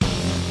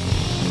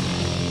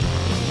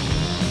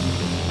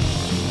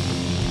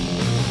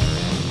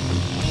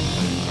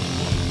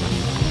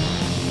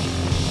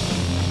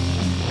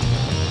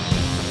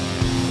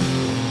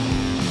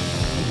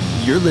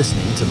You're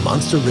listening to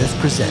Monster Riff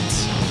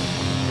Presents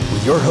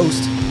with your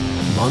host,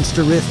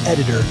 Monster Riff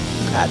editor,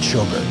 Pat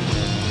Schober.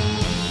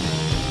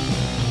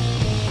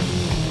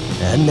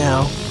 And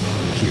now,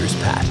 here's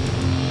Pat.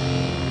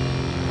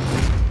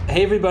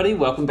 Hey everybody,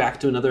 welcome back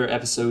to another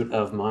episode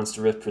of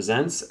Monster Riff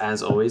Presents.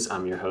 As always,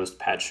 I'm your host,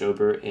 Pat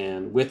Schober,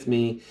 and with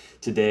me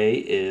today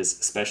is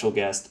special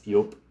guest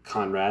Joop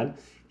Conrad.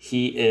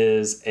 He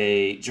is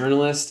a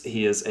journalist,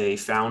 he is a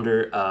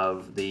founder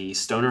of the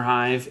Stoner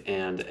Hive,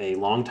 and a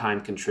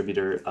longtime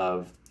contributor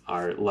of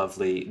our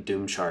lovely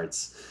Doom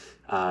charts.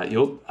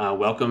 Joop,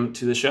 welcome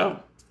to the show.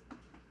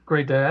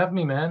 Great to have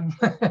me, man.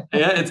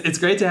 Yeah, it's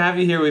great to have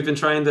you here. We've been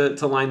trying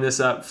to line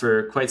this up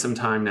for quite some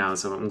time now,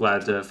 so I'm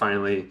glad to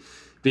finally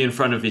be in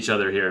front of each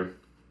other here.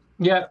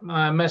 Yeah,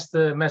 I messed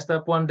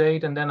up one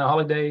date and then a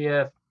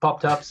holiday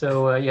popped up.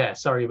 So yeah,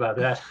 sorry about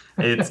that.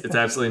 It's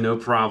absolutely no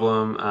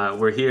problem.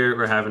 We're here.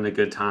 We're having a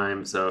good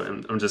time. So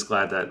I'm just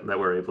glad that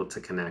we're able to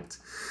connect.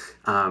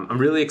 I'm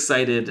really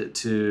excited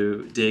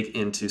to dig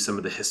into some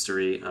of the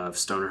history of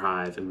Stoner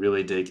Hive and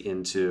really dig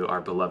into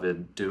our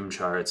beloved Doom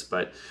charts.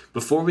 But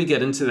before we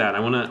get into that, I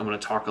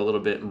want to talk a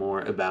little bit more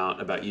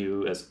about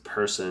you as a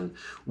person.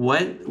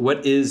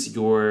 What is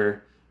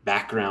your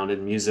background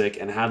in music,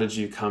 and how did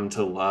you come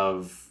to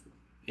love,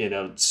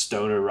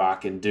 stoner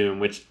rock and doom,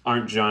 which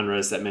aren't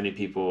genres that many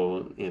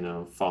people,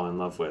 fall in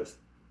love with?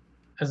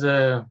 As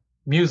a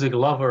music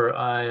lover,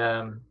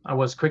 I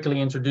was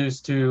quickly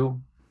introduced to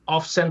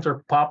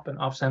off-center pop and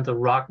off-center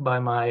rock by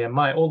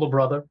my older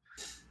brother.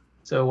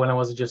 So when I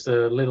was just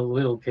a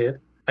little kid,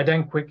 I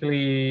then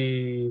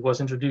quickly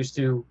was introduced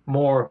to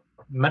more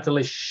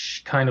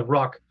metalish kind of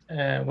rock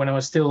when I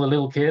was still a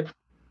little kid.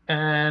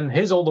 And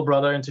his older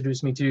brother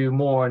introduced me to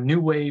more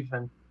new wave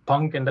and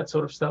punk and that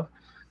sort of stuff.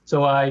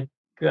 So I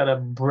got a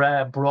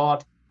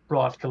broad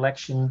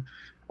collection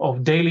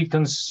of daily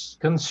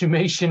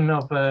consummation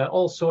of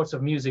all sorts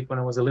of music when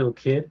I was a little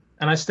kid.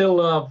 And I still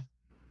love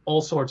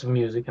all sorts of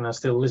music, and I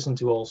still listen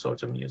to all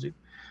sorts of music.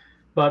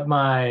 But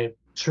my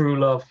true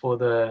love for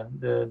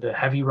the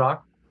heavy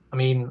rock, I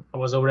mean, I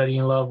was already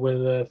in love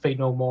with Fate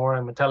No More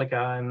and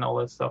Metallica and all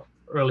that stuff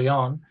early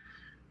on.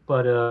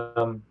 But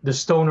the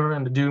stoner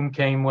and the doom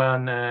came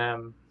when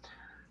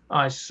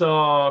I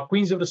saw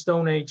Queens of the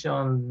Stone Age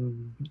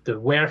on the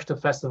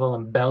Werchter Festival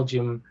in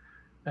Belgium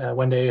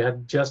when they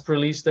had just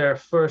released their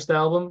first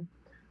album.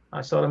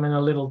 I saw them in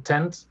a little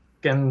tent.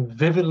 Can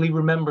vividly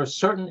remember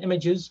certain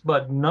images,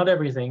 but not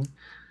everything.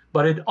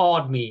 But it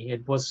awed me.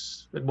 It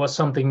was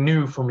something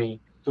new for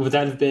me. Would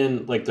that have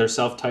been like their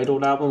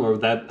self-titled album,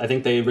 or I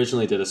think they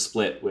originally did a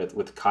split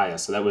with Kaya,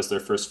 so that was their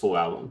first full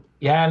album?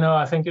 Yeah, no,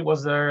 I think it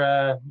was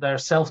their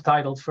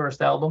self-titled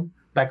first album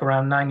back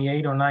around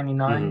 98 or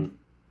 99.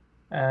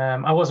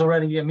 Mm-hmm. I was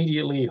already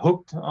immediately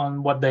hooked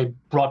on what they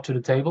brought to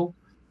the table.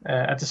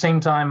 At the same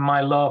time,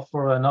 my love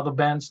for another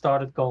band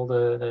started, called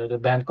the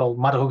band called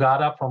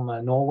Madrugada from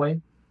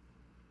Norway,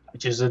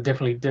 which is a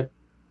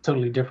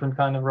totally different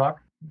kind of rock.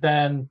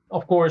 Then,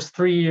 of course,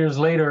 3 years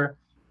later,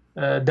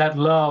 that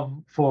love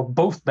for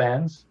both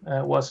bands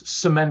was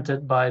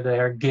cemented by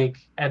their gig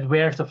at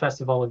Werchter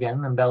Festival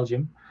again in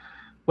Belgium,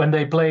 when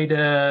they played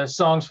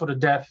Songs for the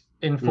Deaf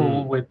in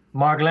full with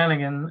Mark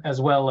Lanegan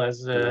as well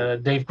as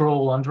Dave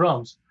Grohl on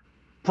drums.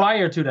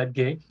 Prior to that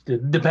gig,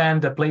 the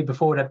band that played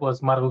before that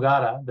was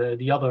Madrugada,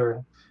 the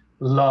other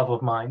love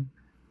of mine.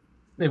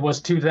 It was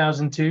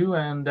 2002,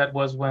 and that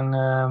was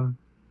when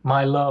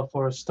my love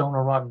for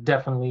stoner rock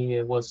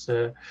definitely was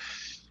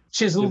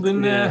chiseled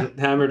in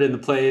hammered into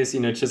place,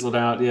 chiseled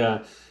out.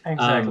 Yeah,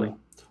 exactly.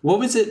 What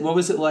was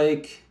it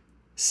like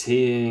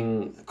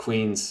seeing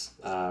Queens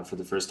for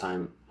the first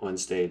time on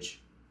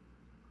stage?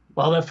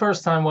 Well, the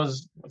first time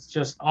was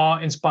just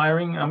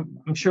awe-inspiring.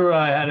 I'm sure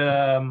I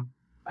had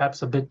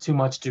perhaps a bit too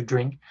much to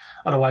drink.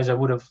 Otherwise, I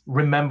would have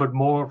remembered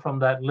more from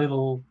that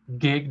little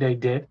gig they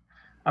did.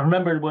 I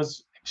remember it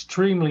was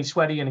extremely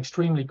sweaty and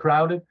extremely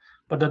crowded,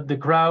 but that the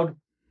crowd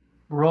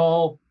were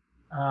all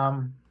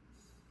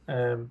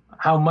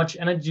how much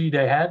energy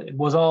they had. It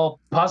was all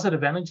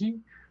positive energy,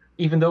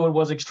 even though it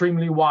was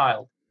extremely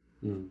wild.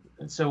 And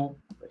so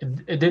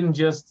it didn't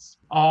just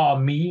awe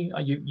me.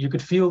 You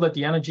could feel that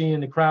the energy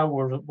in the crowd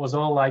was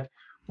all like,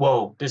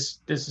 whoa,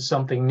 this is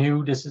something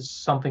new. This is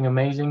something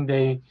amazing.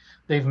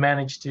 They've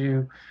managed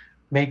to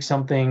make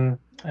something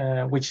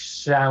which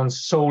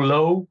sounds so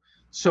low,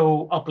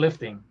 so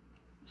uplifting,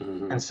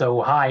 and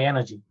so high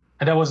energy.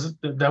 And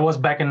that was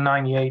back in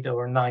 98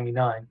 or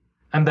 99.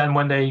 And then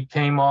when they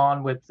came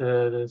on with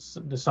the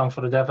Songs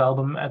for the Deaf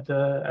album at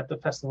the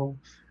festival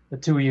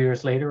 2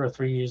 years later or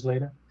 3 years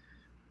later,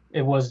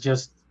 it was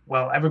just,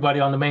 well, everybody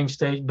on the main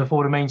stage,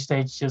 before the main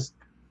stage, just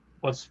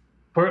was,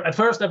 at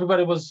first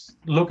everybody was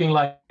looking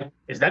like,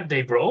 is that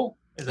Dave Grohl?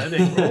 Is that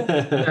Dave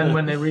Grohl? And then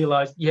when they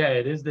realized, yeah,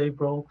 it is Dave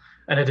Grohl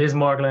and it is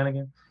Mark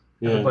Lanegan,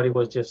 everybody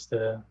was just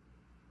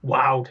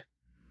wowed.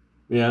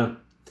 Yeah.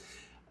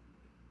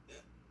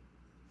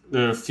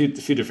 there are a few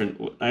different.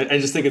 I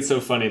just think it's so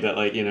funny that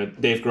like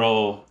Dave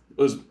Grohl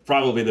was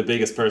probably the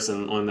biggest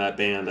person on that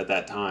band at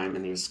that time,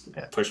 and he was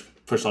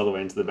pushed all the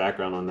way into the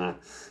background on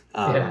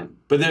that.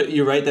 But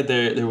you're right that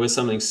there was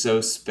something so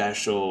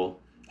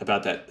special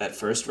about that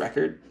first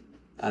record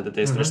that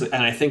they especially,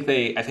 and I think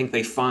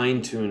they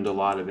fine tuned a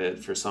lot of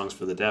it for Songs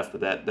for the Deaf, but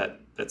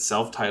that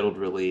self-titled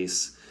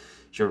release,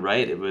 you're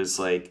right, it was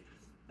like.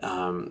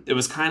 It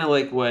was kind of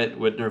like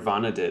what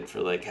Nirvana did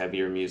for like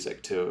heavier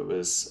music too. It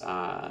was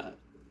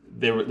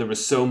there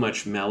was so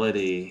much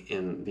melody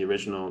in the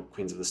original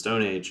Queens of the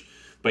Stone Age,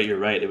 but you're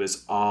right, it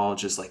was all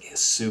just like a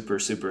super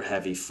super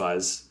heavy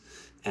fuzz.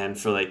 And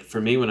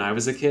for me when I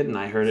was a kid and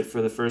I heard it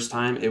for the first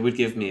time, it would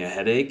give me a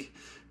headache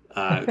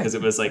because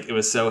it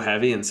was so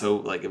heavy and so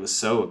like it was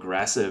so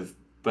aggressive.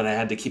 But I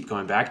had to keep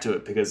going back to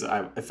it because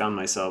I found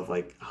myself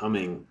like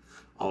humming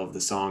all of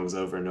the songs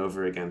over and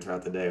over again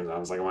throughout the day. I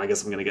was like, well, I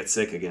guess I'm going to get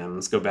sick again.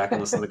 Let's go back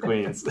and listen to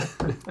Queens.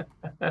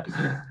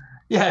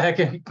 Yeah, I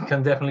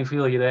can definitely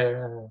feel you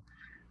there.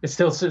 It's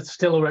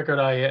still a record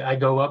I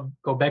go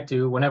back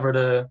to whenever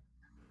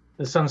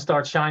the sun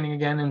starts shining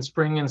again in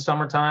spring and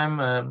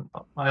summertime.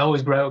 I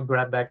always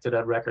grab back to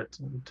that record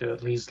to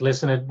at least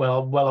listen it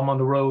while I'm on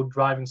the road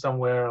driving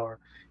somewhere. Or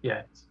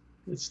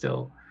it's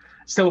still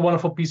a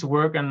wonderful piece of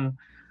work, and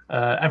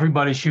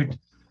everybody should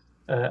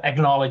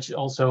acknowledge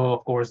also,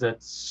 of course,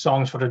 that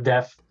Songs for the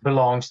Deaf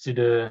belongs to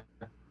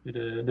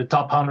the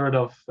top 100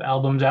 of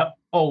albums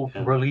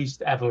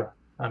released ever.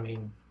 I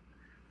mean,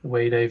 the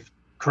way they've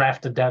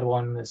crafted that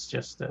one is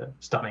just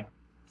stunning.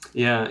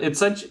 Yeah, it's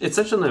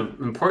such an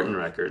important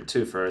record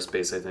too for our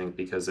space, I think,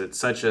 because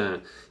it's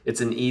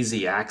an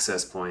easy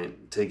access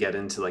point to get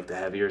into like the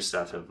heavier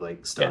stuff of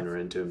like stoner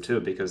into them too,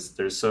 because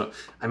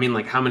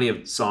like how many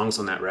of songs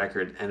on that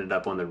record ended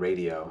up on the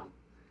radio?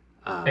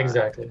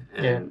 Exactly.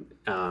 And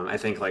I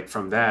think like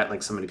from that,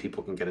 like so many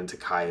people can get into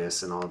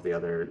Caius and all of the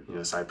other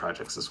side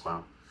projects as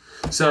well.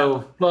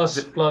 So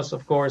plus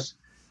of course,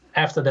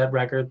 after that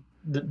record,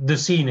 the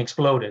scene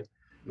exploded.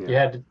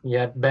 Yeah. You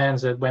had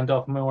bands that went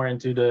off more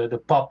into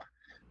the pop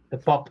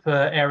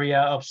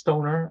area of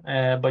stoner,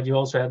 but you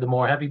also had the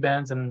more heavy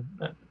bands. And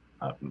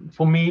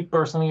for me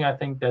personally, I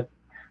think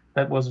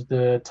that was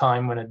the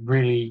time when it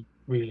really,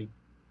 really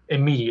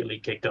immediately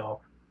kicked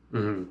off.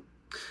 Mm-hmm.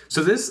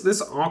 So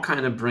this all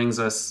kind of brings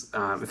us,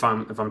 if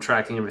I'm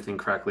tracking everything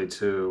correctly,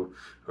 to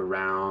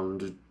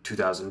around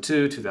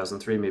 2002,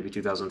 2003, maybe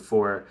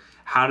 2004.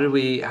 How do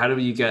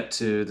we get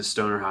to the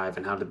Stoner Hive,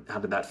 and how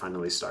did that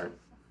finally start?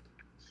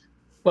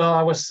 Well,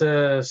 I was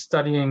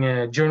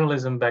studying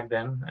journalism back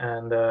then,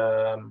 and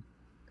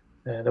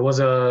there's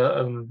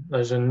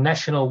a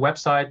national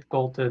website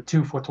called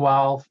 2 for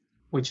 12,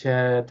 which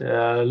had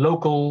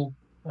local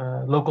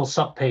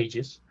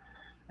subpages.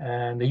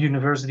 And the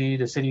university,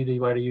 the city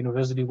where the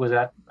university was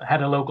at,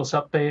 had a local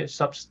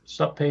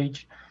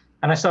subpage,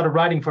 and I started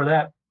writing for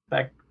that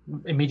back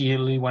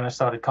immediately when I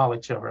started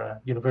college or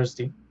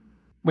university,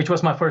 which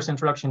was my first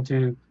introduction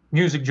to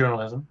music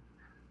journalism.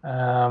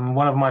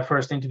 One of my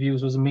first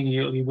interviews was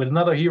immediately with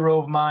another hero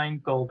of mine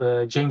called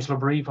James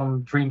Labrie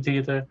from Dream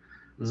Theater.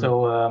 Mm-hmm.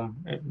 So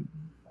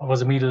I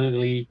was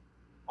immediately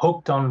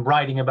hooked on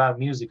writing about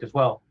music as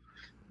well.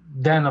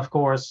 Then, of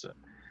course,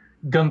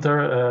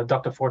 Gunther,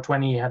 Dr.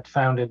 420, had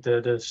founded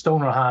the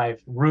Stoner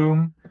Hive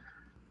room,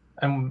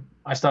 and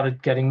I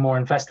started getting more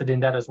invested in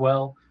that as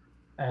well.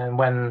 And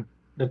when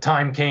the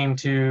time came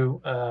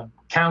to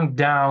count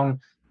down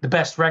the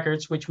best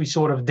records, which we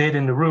sort of did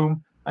in the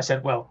room, I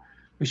said, well,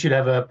 we should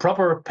have a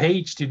proper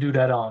page to do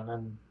that on.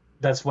 And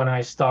that's when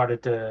I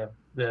started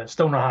the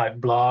Stoner Hive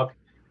blog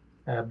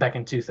back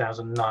in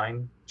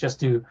 2009, just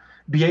to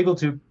be able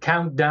to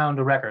count down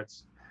the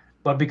records.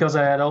 But because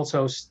I had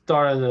also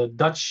started a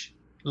Dutch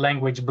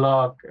language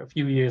blog a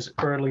few years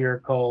earlier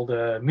called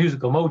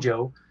Musical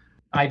Mojo,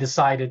 I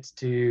decided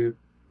to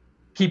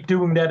keep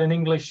doing that in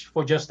English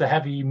for just the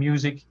heavy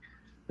music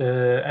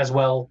as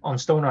well on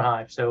Stoner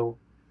Hive. So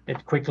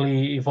it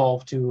quickly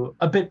evolved to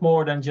a bit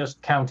more than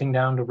just counting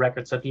down the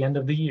records at the end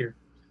of the year.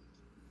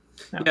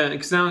 Yeah,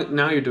 because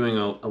now you're doing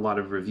a lot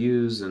of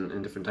reviews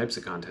and different types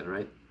of content,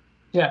 right?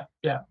 Yeah.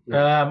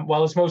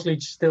 Well, it's mostly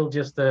still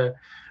just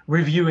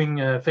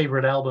reviewing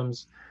favorite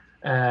albums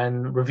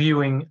and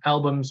reviewing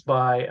albums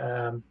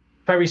by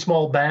very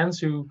small bands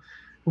who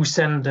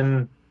send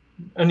an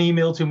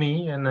email to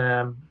me and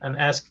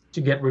ask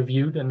to get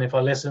reviewed. And if I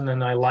listen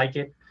and I like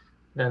it,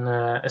 then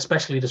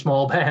especially the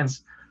small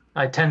bands,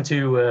 I tend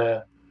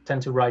to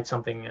write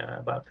something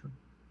about them.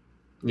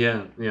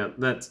 Yeah,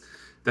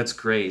 that's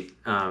great.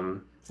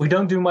 We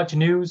don't do much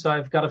news.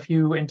 I've got a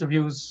few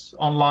interviews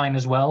online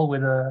as well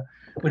with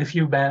a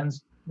few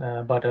bands,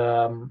 but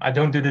I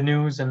don't do the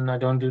news, and I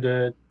don't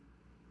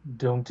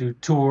do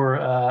tour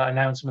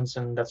announcements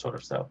and that sort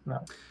of stuff.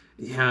 No.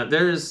 Yeah,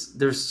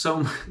 there's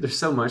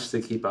so much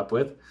to keep up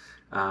with.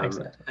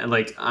 Exactly. And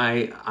like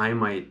I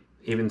might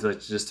even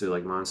just through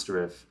like Monster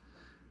Riff,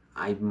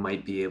 I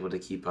might be able to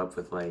keep up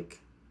with like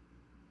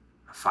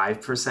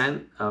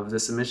 5% of the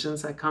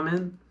submissions that come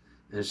in.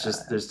 It's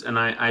just there's, and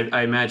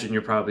I imagine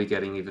you're probably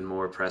getting even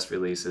more press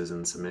releases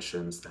and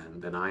submissions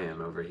than I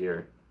am over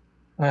here.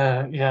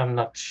 Yeah, I'm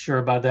not sure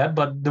about that,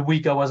 but the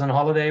week I was on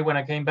holiday, when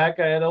I came back,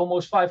 I had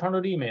almost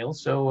 500 emails.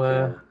 So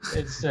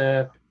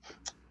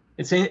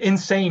it's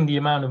insane the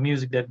amount of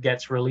music that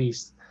gets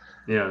released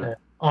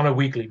on a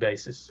weekly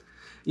basis.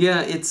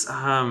 Yeah, it's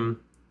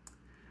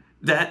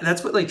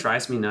that's what like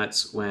drives me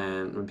nuts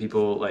when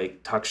people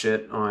like talk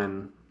shit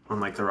on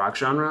like the rock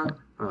genre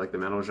or like the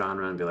metal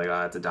genre and be like,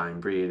 oh, it's a dying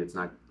breed. It's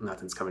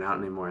nothing's coming out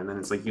anymore. And then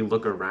it's like you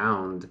look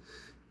around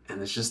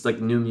and it's just like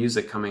new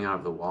music coming out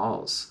of the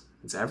walls.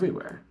 It's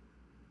everywhere.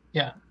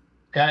 Yeah,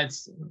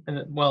 it's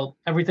well,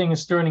 everything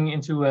is turning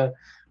into a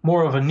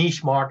more of a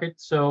niche market.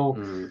 So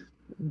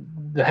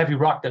the heavy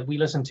rock that we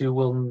listen to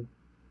will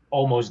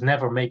almost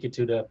never make it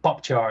to the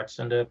pop charts,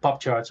 and the pop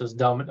charts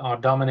are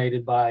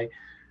dominated by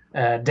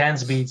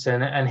dance beats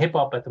and hip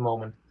hop at the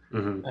moment.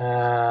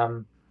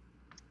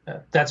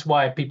 That's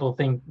why people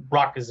think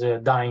rock is a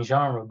dying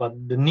genre,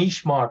 but the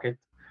niche market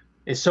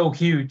is so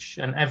huge,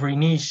 and every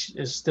niche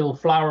is still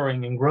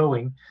flowering and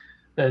growing.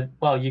 That,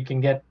 well, you can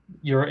get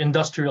your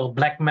industrial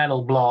black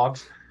metal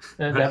blogs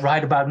that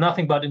write about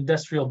nothing but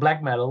industrial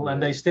black metal,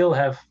 and they still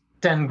have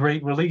 10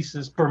 great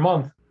releases per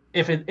month,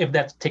 if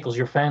that tickles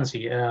your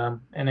fancy.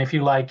 And if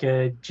you like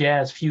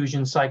jazz,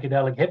 fusion,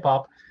 psychedelic, hip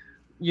hop,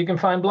 you can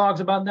find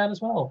blogs about that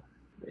as well.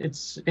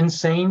 It's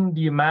insane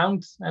the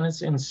amount, and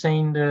it's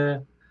insane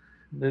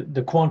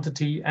the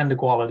quantity and the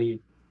quality,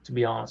 to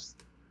be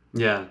honest.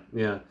 Yeah.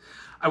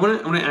 I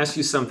want to ask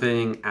you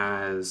something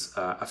as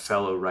a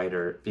fellow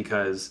writer,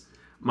 because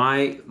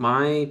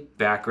my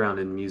background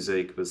in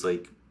music was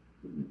like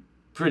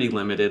pretty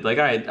limited. Like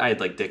I had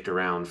like dicked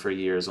around for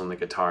years on the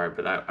guitar,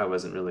 but I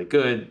wasn't really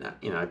good.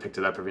 I picked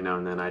it up every now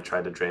and then. I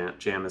tried to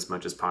jam as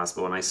much as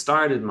possible. And I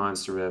started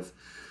Monster Riff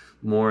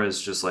more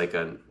as just like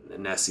an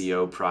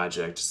SEO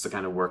project, just to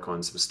kind of work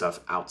on some stuff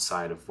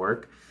outside of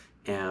work.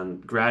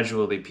 And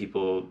gradually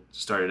people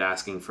started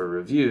asking for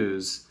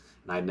reviews,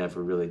 and I'd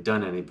never really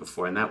done any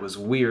before. And that was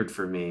weird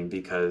for me,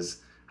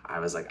 because I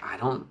was like, I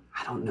don't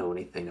know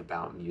anything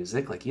about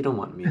music. Like, you don't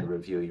want me to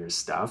review your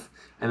stuff.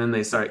 And then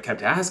they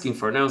kept asking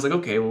for it. And I was like,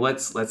 okay, well,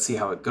 let's see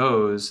how it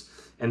goes.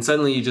 And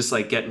suddenly you just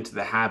like get into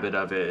the habit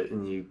of it,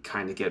 and you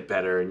kind of get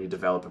better, and you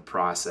develop a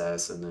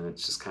process, and then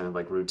it's just kind of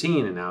like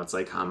routine. And now it's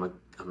like, I'm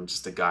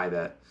just a guy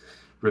that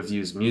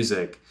reviews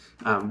music.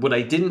 What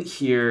I didn't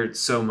hear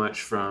so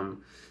much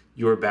from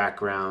your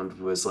background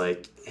was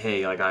like,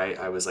 hey, like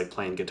I was like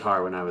playing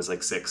guitar when I was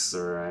like 6,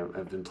 or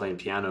I've been playing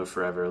piano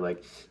forever.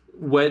 Like,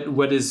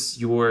 what is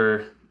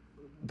your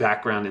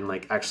background in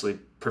like actually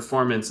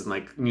performance and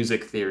like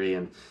music theory,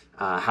 and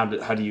how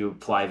do you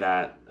apply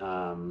that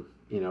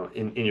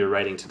in your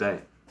writing today?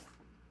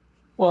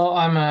 Well,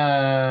 I'm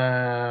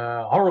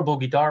a horrible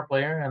guitar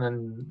player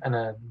and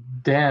a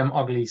damn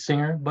ugly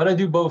singer, but I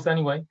do both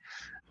anyway.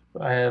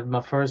 I had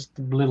my first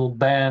little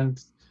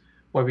band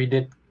where we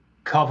did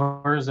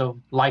covers of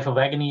Life of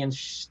Agony and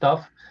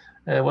stuff.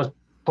 It was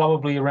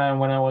probably around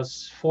when I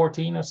was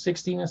 14 or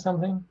 16 or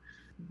something.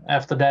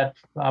 After that,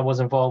 I was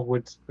involved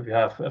with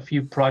a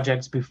few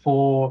projects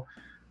before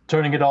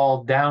turning it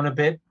all down a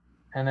bit.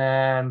 And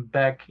then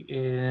back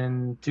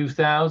in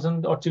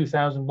 2000 or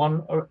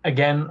 2001, or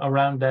again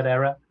around that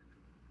era,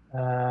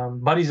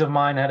 buddies of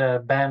mine had a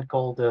band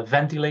called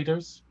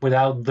Ventilators,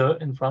 without the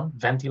in front,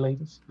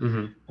 Ventilators.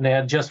 And they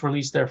had just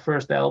released their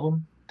first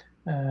album,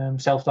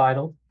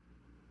 self-titled.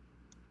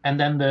 And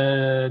then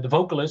the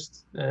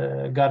vocalist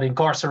got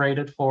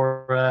incarcerated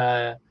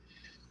for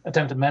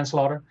attempted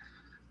manslaughter.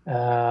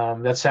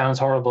 That sounds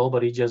horrible,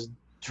 but he just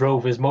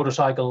drove his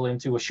motorcycle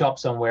into a shop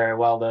somewhere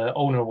while the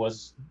owner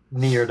was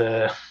near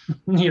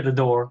the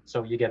door.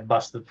 So you get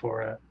busted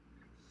for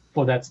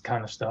that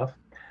kind of stuff.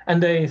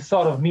 And they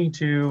thought of me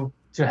to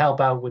help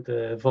out with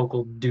the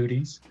vocal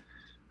duties,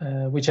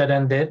 which I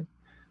then did.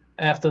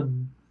 After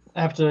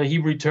he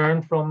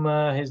returned from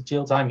his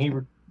jail time, he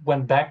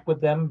went back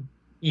with them,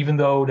 even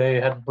though they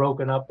had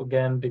broken up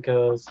again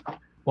because,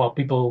 well,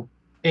 people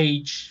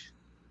age,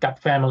 got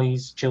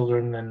families,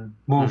 children, and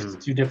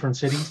moved to different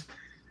cities.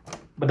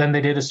 But then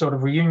they did a sort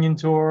of reunion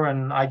tour,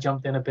 and I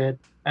jumped in a bit.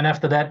 And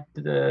after that,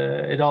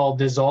 it all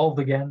dissolved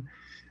again.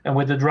 And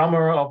with the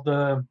drummer of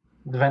the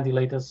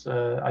Ventilators,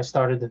 I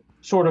started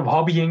sort of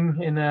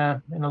hobbying in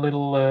a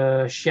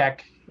little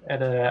shack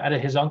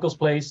at his uncle's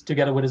place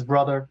together with his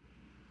brother.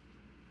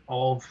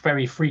 All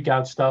very freak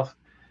out stuff.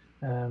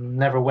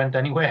 Never went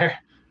anywhere.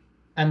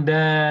 And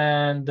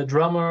then the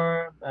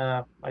drummer,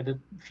 I did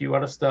a few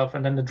other stuff.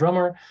 And then the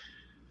drummer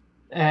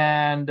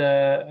and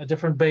a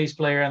different bass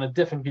player and a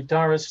different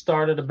guitarist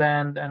started a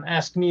band and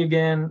asked me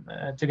again,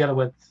 together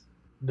with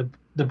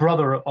the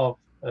brother of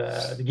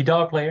the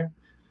guitar player.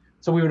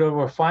 So there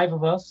were 5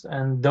 of us,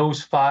 and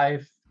those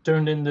 5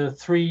 turned into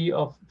 3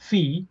 of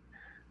Fee,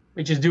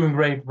 which is doing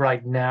great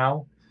right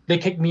now. They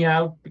kicked me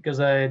out because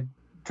I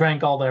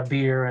drank all their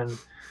beer,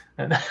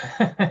 and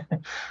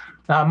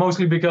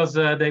mostly because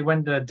they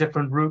went a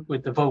different route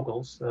with the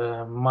vocals.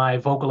 My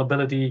vocal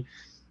ability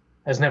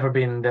has never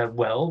been that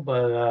well,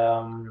 but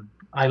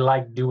I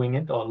like doing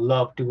it or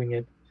love doing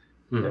it.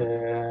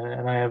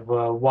 And I have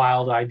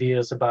wild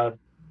ideas about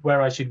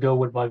where I should go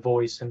with my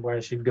voice and where I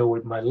should go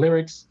with my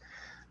lyrics,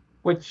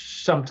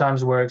 which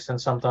sometimes works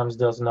and sometimes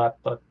does not,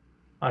 but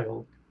I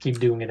will keep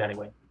doing it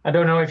anyway. I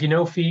don't know if you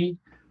know Fee.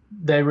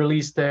 They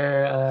released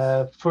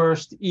their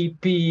first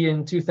EP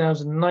in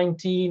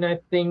 2019, I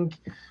think,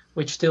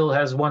 which still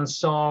has one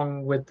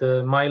song with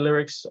my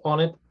lyrics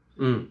on it.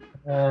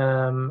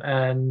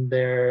 And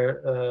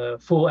their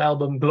full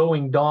album,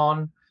 Glowing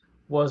Dawn,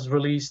 was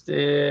released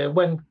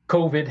when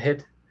COVID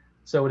hit,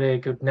 so they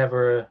could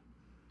never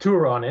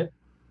tour on it,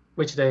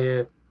 which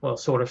they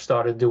sort of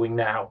started doing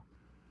now.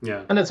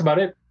 Yeah, and that's about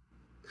it.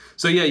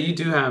 So yeah, you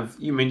do have.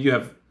 You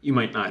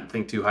might not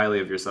think too highly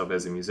of yourself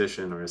as a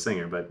musician or a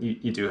singer, but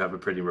you do have a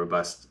pretty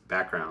robust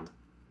background.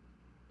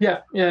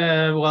 Yeah,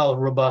 well,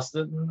 robust.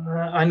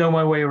 I know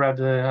my way around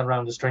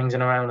the strings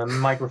and around a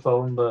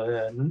microphone,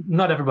 but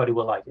not everybody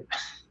will like it.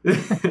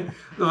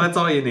 Well, that's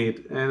all you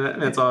need,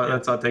 and that's all.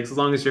 That's all it takes. As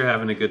long as you're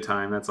having a good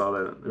time, that's all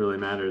that really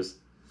matters.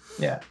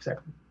 Yeah,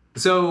 exactly.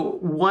 So,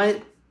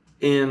 what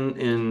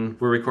we're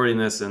recording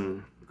this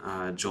in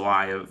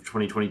July of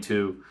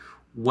 2022.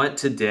 What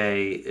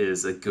today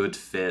is a good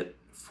fit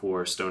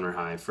for Stoner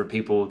Hive, for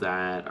people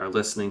that are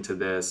listening to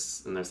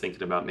this and they're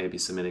thinking about maybe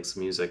submitting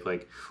some music?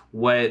 Like,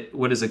 what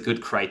is a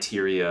good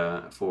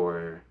criteria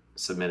for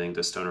submitting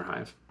to Stoner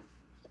Hive?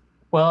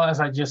 Well, as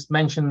I just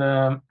mentioned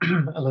a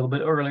little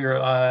bit earlier,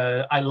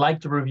 I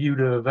like to review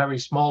the very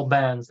small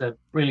bands that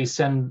really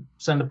send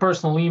a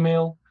personal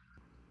email.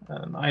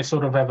 I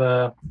sort of have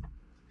a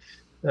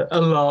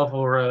love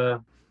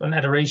or an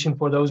adoration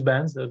for those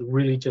bands that are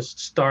really just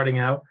starting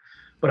out.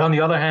 But on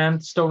the other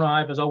hand, Stoner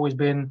Hive has always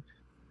been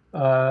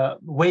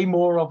way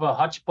more of a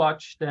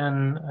hodgepodge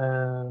than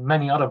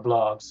many other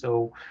blogs.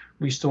 So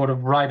we sort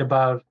of write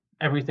about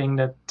everything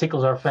that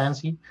tickles our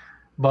fancy.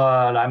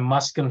 But I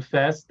must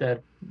confess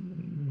that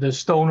the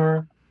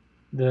stoner,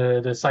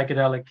 the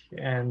psychedelic,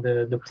 and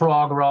the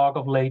prog rock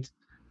of late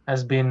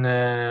has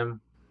been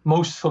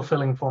most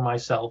fulfilling for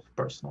myself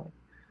personally.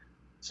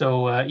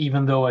 So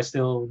even though I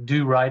still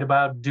do write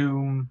about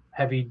doom,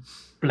 heavy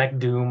black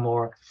doom,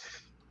 or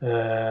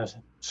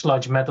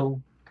sludge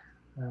metal,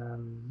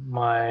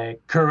 my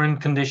current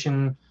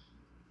condition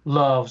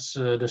loves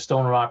the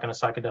stone rock and the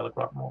psychedelic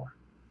rock more.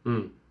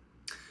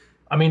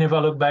 I mean, if I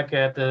look back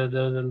at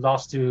the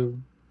last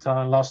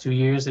two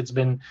years, it's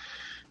been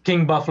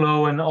King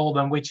Buffalo and All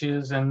Them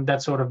Witches and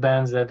that sort of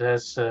bands that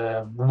has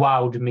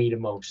wowed me the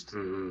most.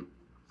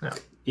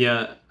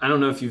 Yeah, I don't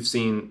know if you've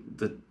seen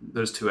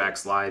those two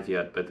acts live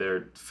yet, but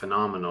they're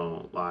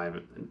phenomenal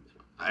live.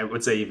 I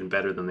would say even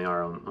better than they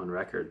are on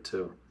record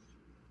too.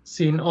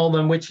 Seen All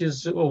Them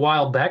Witches a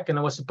while back, and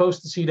I was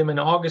supposed to see them in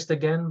August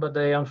again, but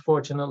they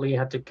unfortunately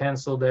had to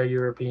cancel their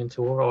European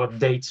tour or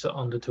dates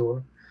on the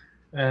tour.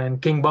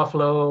 And King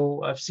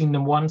Buffalo, I've seen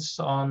them once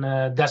on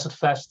Desert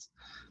Fest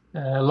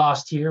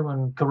last year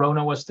when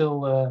Corona was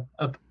still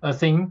a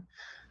thing.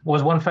 It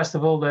was one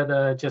festival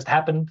that just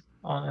happened,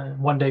 on a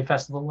one-day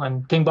festival,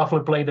 and King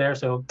Buffalo played there,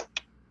 so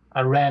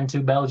I ran to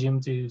Belgium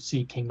to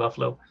see King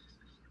Buffalo.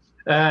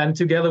 And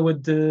together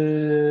with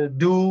the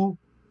Duel,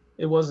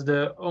 it was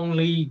the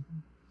only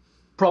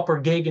proper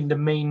gig in the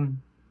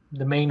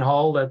main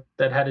hall that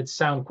had its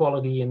sound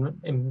quality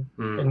in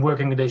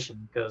working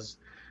condition, because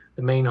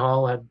the main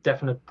hall had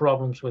definite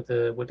problems with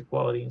the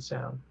quality and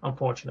sound,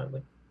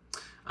 unfortunately.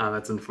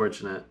 That's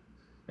unfortunate.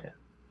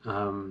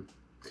 Yeah.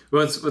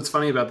 What's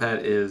funny about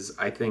that is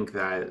I think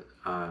that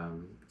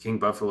King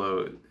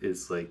Buffalo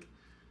is like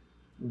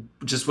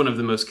just one of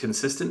the most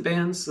consistent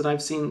bands that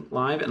I've seen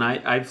live, and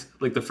I've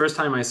like the first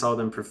time I saw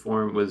them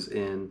perform was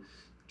in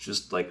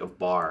just like a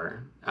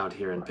bar out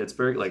here in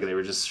Pittsburgh. Like they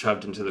were just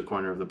shoved into the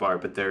corner of the bar,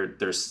 but they're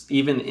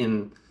even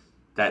in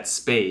that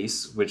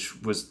space,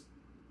 which was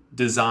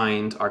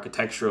designed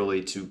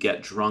architecturally to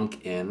get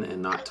drunk in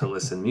and not to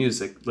listen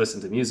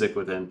to music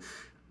within.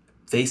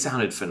 They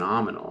sounded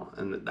phenomenal,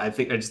 and I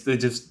think they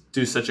just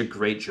do such a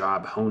great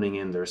job honing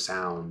in their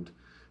sound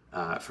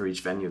for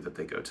each venue that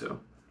they go to.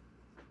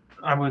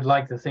 I would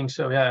like to think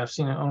so. Yeah, I've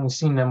only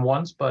seen them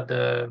once, but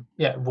that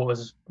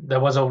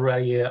was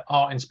already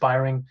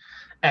awe-inspiring,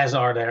 as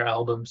are their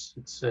albums.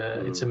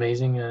 It's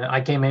amazing.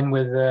 I came in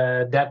with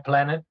Dead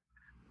Planet,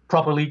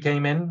 properly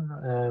came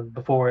in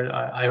before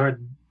I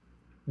heard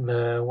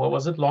what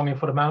was it, Longing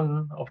for the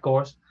Mountain, of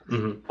course.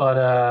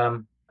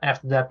 But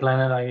after Dead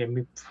Planet, I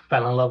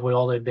fell in love with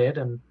all they did,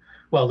 and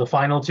the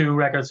final two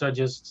records are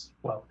just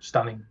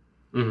stunning.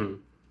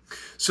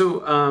 So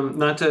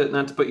not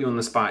to put you on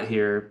the spot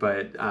here,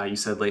 but you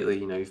said lately,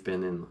 you've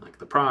been in like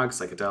the prog,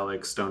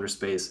 psychedelic, stoner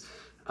space.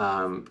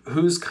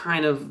 Who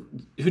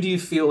do you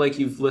feel like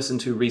you've listened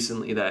to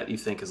recently that you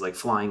think is like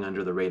flying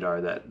under the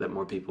radar that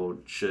more people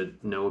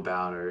should know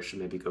about or should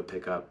maybe go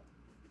pick up?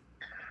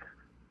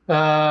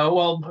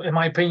 In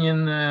my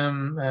opinion,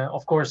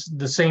 of course,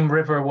 The Same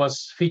River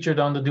was featured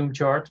on the Doom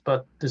chart,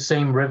 but The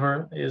Same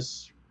River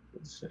is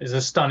a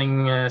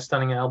stunning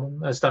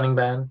album, a stunning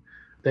band.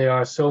 They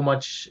are so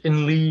much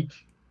in league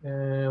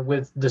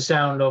with the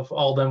sound of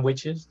All Them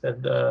Witches.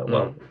 That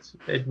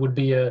it would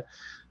be a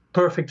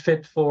perfect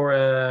fit for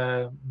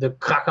the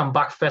Krak en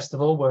Bach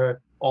festival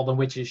where All Them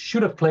Witches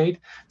should have played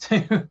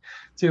to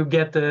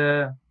get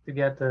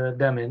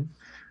them in.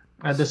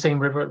 At the same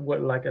river,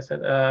 like I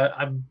said,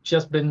 I've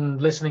just been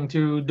listening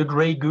to The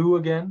Grey Goo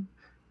again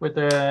with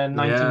the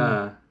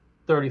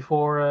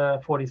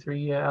 1934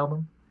 43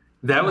 album.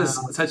 That was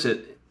such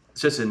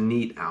a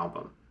neat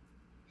album.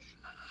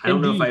 I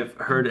don't know if I've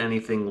heard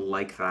anything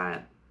like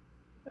that.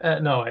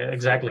 No,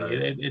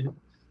 exactly.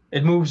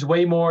 It moves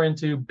way more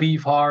into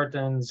Beefheart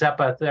and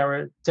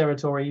Zappa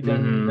territory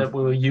than that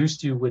we were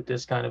used to with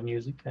this kind of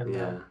music,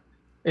 and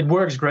it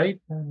works great.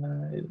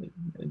 And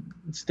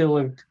it's still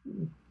a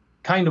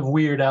kind of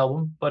weird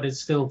album, but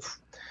it's still,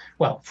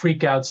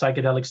 freak out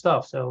psychedelic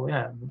stuff. So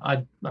yeah,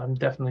 I'm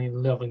definitely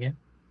loving it.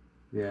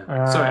 Yeah.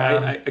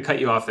 Sorry, I cut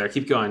you off there.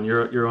 Keep going.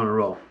 You're on a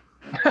roll.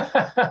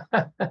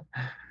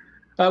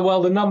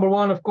 Well, the number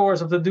one, of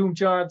course, of the Doom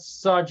charts,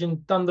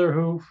 Sergeant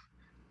Thunderhoof,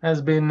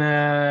 has been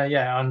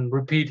on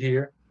repeat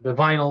here. The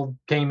vinyl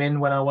came in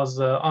when I was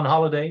on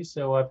holiday,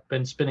 so I've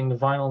been spinning the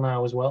vinyl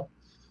now as well.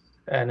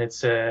 And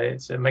it's a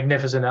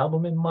magnificent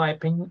album, in my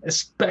opinion,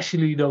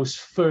 especially those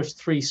first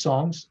 3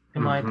 songs,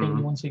 in my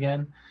opinion, once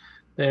again.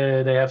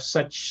 They have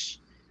such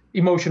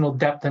emotional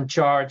depth and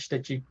charge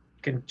that you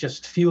can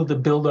just feel the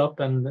build-up.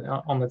 And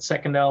on that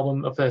second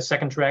album, of the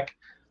second track,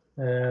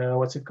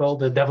 what's it called?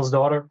 The Devil's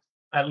Daughter.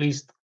 At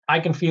least I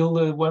can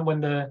feel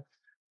when the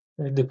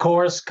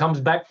chorus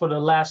comes back for the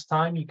last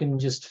time. You can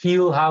just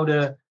feel how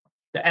the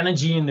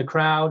energy in the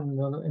crowd,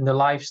 in the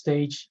live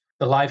stage,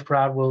 the live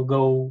crowd will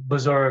go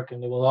berserk,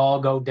 and they will all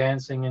go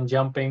dancing and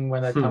jumping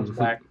when that comes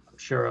back. I'm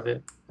sure of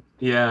it.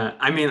 Yeah,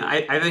 I mean,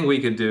 I think we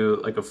could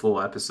do like a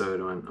full episode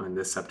on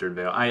this Sceptered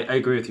Veil. I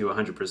agree with you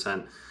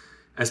 100%,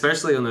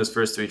 especially on those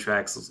first 3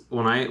 tracks.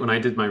 When I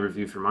did my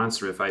review for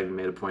Monster Riff, I even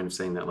made a point of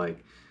saying that,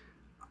 like,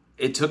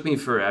 it took me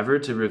forever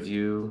to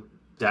review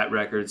that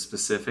record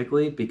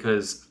specifically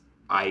because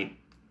I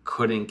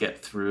couldn't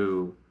get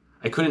through.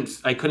 I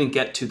couldn't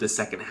get to the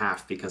second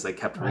half because I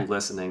kept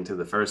re-listening to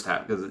the first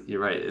half, because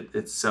you're right,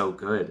 it's so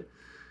good.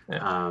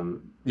 I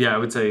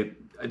would say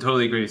I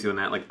totally agree with you on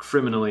that. Like,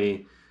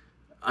 criminally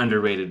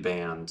underrated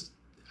band.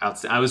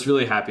 I was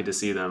really happy to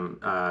see them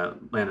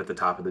land at the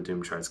top of the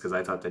Doom charts because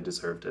I thought they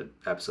deserved it.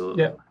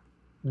 Absolutely. Yeah,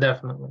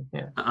 definitely.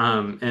 Yeah.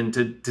 And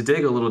to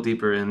dig a little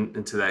deeper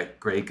into that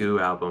Grey Goo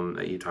album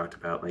that you talked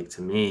about, like,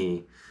 to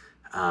me,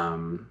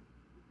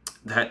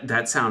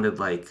 that sounded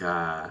like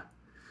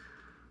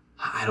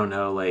I don't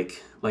know, like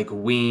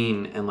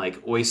Ween and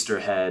like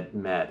Oysterhead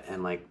met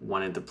and like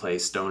wanted to play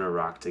stoner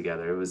rock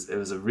together. It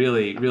was a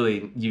really,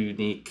 really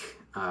unique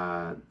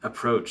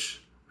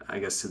approach, I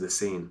guess, to the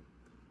scene.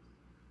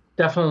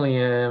 Definitely.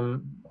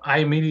 I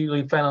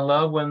immediately fell in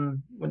love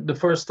when the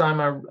first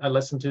time I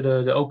listened to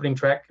the opening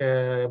track,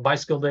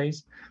 Bicycle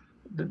Days.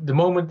 The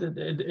moment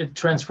it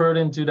transferred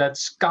into that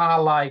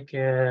ska-like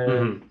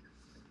rhythm,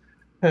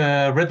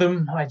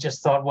 I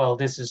just thought, well,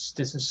 this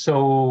is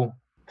so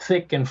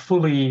thick and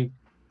fully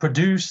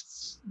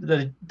produced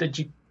that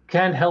you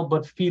can't help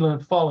but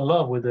fall in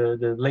love with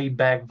the laid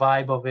back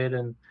vibe of it,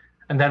 and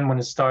then when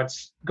it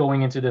starts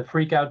going into the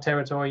freak out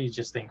territory, you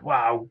just think,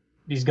 wow,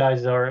 these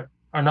guys are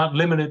not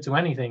limited to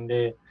anything.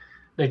 They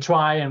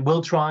try and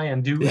will try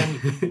and do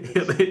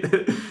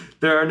anything.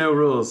 There are no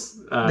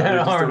rules. There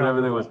are no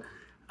rules. It's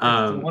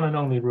the one and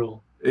only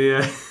rule.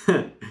 Yeah.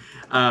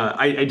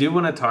 I do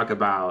want to talk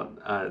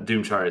about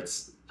Doom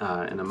charts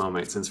in a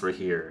moment since we're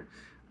here.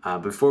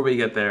 Before we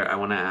get there, I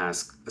want to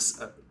ask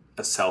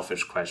a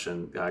selfish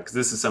question, because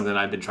this is something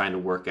I've been trying to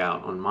work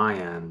out on my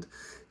end.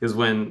 Because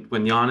when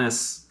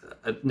Giannis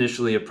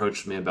initially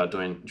approached me about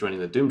joining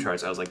the Doom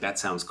charts, I was like, that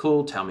sounds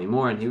cool, tell me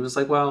more. And he was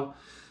like, well,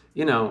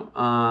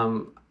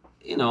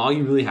 all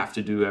you really have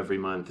to do every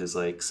month is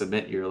like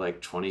submit your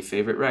like 20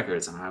 favorite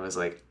records. And I was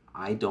like,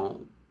 I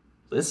don't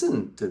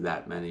listen to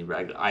that many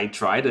records. I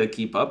try to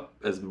keep up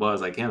as well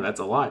as I can. That's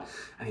a lot.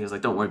 And he was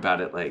like, don't worry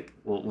about it. Like,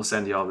 we'll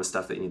send you all the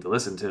stuff that you need to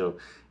listen to.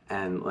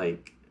 And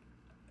like,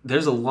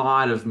 there's a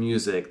lot of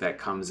music that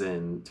comes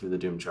in through the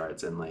Doom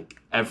charts. And like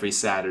every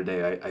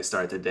Saturday I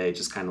start the day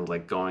just kind of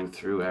like going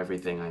through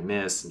everything I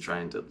missed and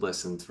trying to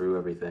listen through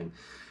everything.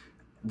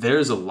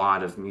 There's a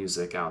lot of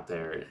music out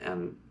there.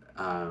 And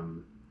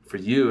for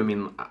you, I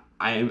mean,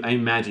 I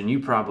imagine you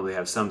probably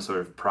have some sort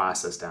of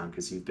process down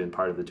because you've been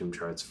part of the Doom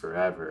charts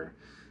forever.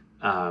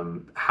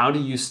 How do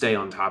you stay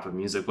on top of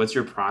music? What's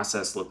your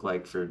process look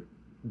like for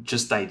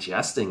just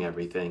digesting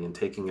everything and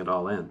taking it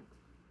all in?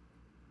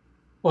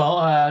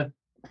 Well,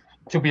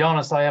 to be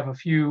honest, I have a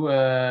few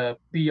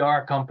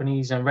PR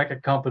companies and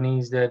record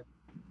companies that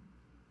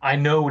I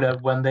know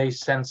that when they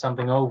send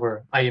something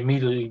over, I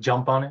immediately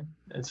jump on it.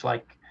 It's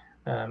like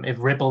if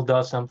Ripple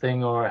does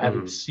something, or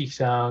Heavy Sea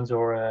Sounds,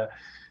 or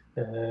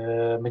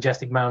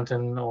Majestic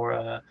Mountain,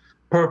 or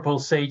Purple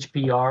Sage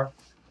PR,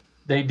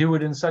 they do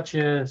it in such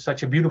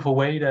a beautiful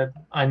way that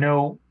I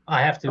know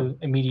I have to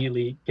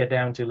immediately get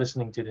down to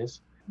listening to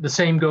this. The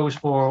same goes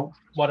for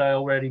what I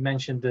already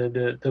mentioned,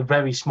 the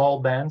very small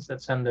bands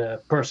that send a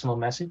personal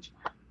message.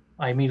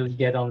 I immediately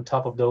get on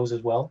top of those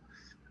as well.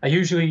 I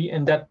usually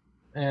in that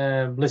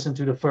listen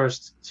to the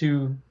first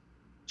 2-3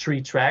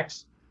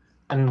 tracks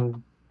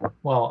and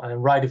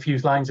write a few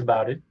lines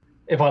about it.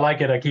 If I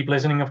like it, I keep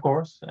listening, of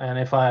course. And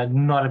if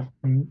I'm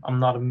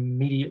not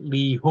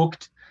immediately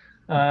hooked,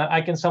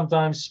 I can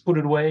sometimes put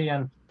it away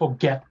and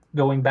forget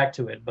going back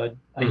to it. But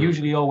I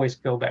usually always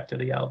go back to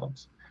the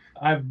albums.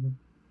 I've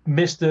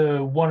missed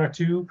one or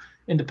two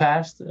in the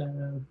past.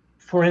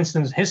 For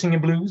instance, "Hissing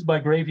in Blues" by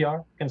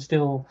Graveyard can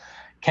still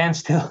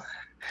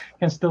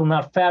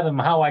not fathom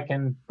how I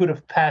could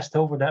have passed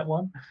over that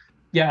one.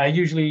 Yeah, I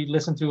usually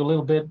listen to a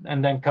little bit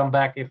and then come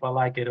back if I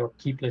like it or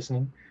keep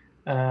listening.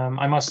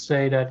 I must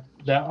say that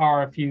there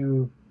are a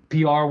few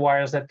PR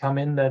wires that come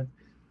in that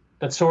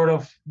sort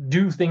of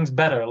do things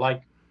better,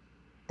 like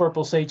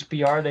Purple Sage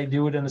PR. They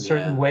do it in a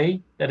certain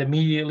way that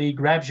immediately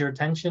grabs your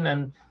attention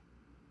and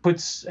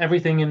puts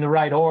everything in the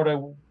right order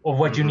of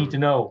what you need to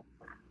know.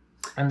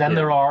 And then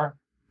there are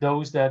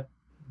those that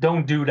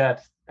don't do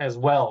that as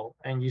well,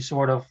 and you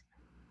sort of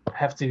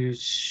have to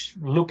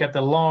look at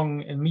the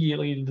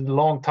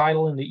long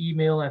title in the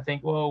email and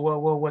think, whoa,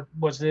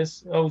 what's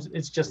this? Oh,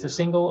 it's just a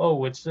single.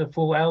 Oh, it's a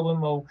full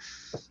album. Oh,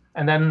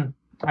 and then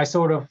I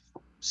sort of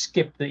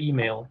skip the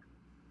email.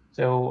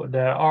 So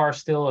there are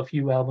still a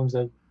few albums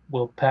that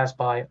will pass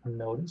by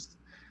unnoticed,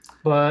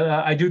 but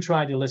I do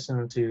try to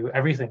listen to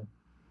everything.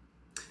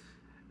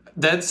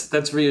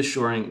 That's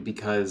reassuring,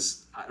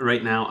 because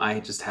right now I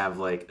just have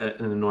like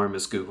an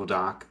enormous Google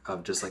Doc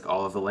of just like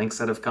all of the links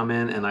that have come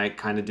in, and I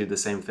kind of do the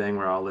same thing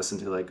where I'll listen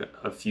to like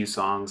a few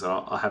songs,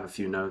 I'll have a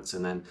few notes,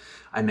 and then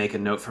I make a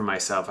note for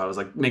myself. I was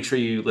like, make sure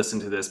you listen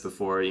to this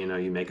before you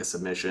make a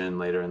submission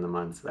later in the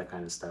month, that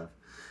kind of stuff.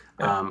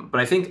 Yeah.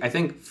 But I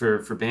think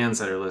for bands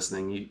that are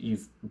listening,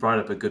 you've brought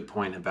up a good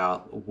point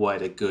about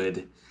what a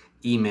good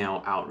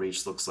email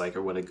outreach looks like,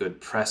 or what a good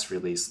press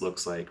release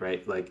looks like,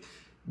 right? Like,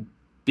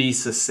 be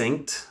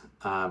succinct,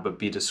 but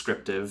be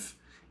descriptive,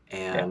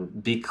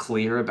 and be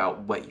clear about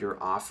what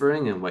you're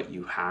offering and what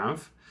you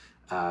have.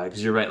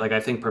 Because you're right, like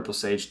I think Purple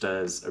Sage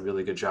does a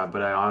really good job,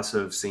 but I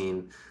also have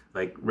seen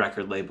like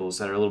record labels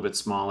that are a little bit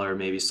smaller,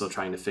 maybe still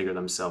trying to figure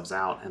themselves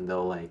out, and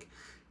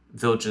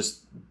they'll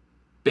just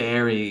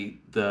bury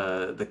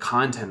the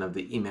content of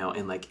the email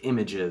in like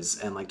images,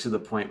 and like to the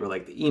point where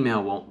like the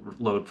email won't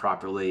load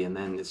properly, and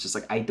then it's just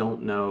like, I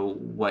don't know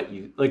what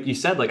you, like you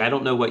said, like I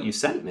don't know what you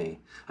sent me.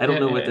 I don't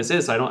know what this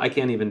is. I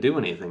can't even do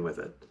anything with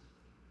it.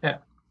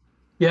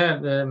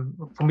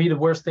 For me the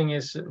worst thing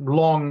is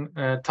long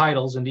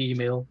titles in the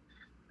email.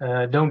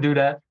 Don't do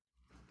that.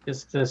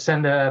 Just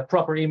send a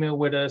proper email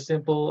with a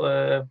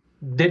simple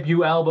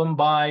debut album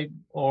by,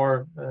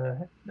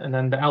 and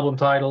then the album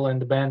title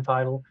and the band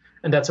title,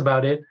 and that's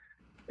about it.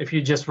 If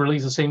you just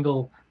release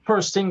a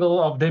first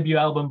single of debut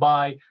album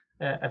by,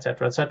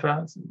 etc.,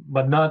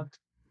 but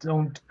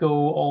don't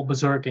go all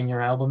berserk in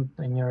your album,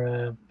 in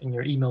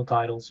your email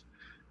titles.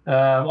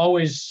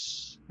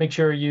 Always make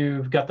sure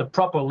you've got the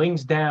proper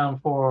links down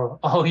for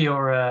all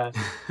your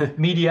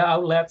media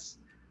outlets,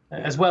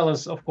 as well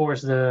as, of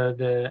course,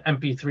 the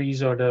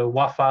MP3s or the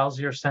WAV files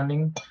you're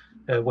sending,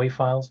 WAV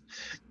files,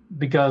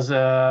 because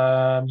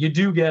you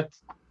do get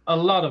a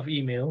lot of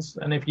emails,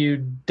 and if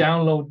you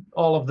download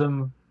all of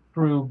them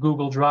through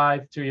Google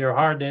Drive to your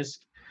hard disk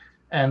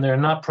and they're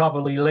not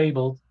properly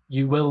labeled,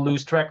 you will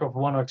lose track of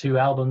one or two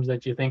albums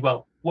that you think,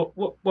 well, what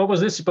was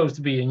this supposed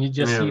to be? And you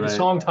just see the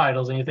song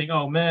titles and you think,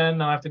 oh man,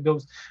 now I have to go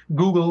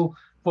Google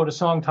for the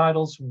song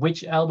titles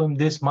which album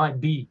this might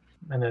be.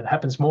 And it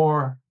happens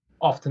more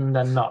often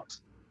than not.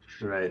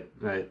 Right.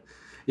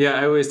 Yeah,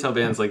 I always tell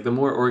bands, like, the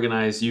more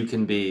organized you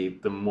can be,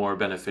 the more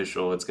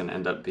beneficial it's going to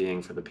end up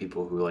being for the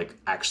people who like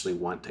actually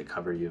want to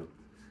cover you.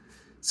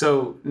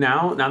 So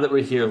now that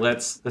we're here,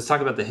 let's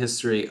talk about the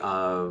history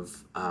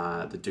of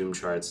the Doom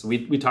charts.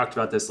 We talked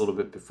about this a little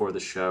bit before the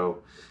show.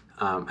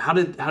 How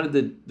did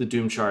the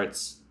Doom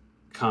charts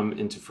come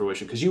into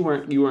fruition? Because you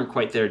weren't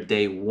quite there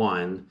day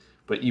one,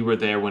 but you were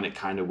there when it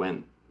kind of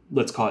went,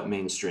 let's call it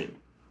mainstream.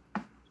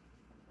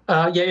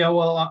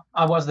 Well,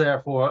 I was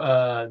there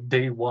for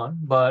day one,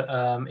 but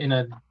in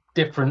a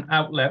different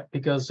outlet,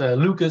 because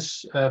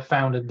Lucas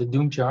founded the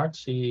Doom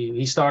charts.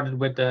 He started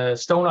with the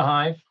Stoner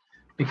Hive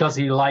because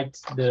he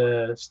liked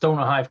the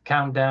Stoner Hive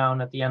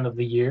countdown at the end of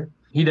the year.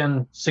 He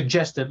then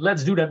suggested,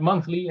 let's do that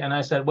monthly. And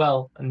I said,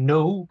 well,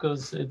 no,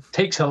 because it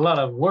takes a lot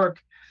of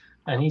work.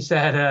 And he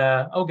said,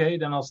 okay,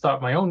 then I'll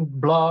start my own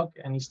blog.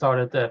 And he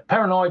started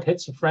Paranoid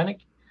Schizophrenic,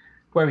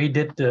 where he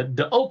did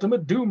the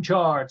ultimate Doom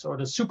charts, or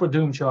the super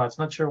Doom charts,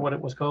 not sure what it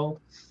was called,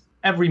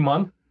 every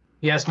month.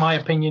 He asked my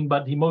opinion,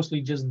 but he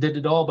mostly just did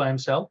it all by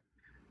himself.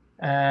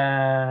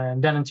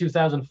 And then in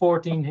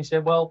 2014, he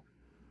said, well,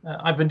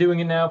 I've been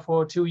doing it now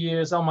for 2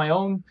 years on my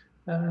own.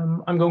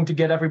 I'm going to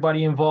get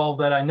everybody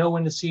involved that I know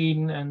in the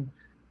scene and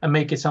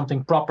make it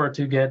something proper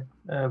to get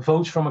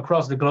votes from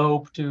across the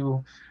globe,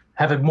 to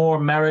have it more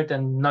merit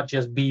and not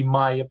just be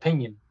my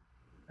opinion.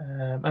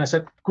 And I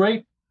said,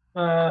 great.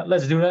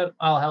 let's do that.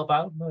 I'll help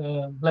out.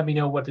 Let me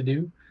know what to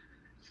do.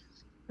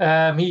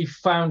 He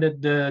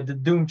founded the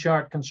Doom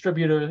Chart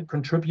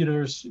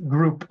contributors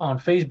group on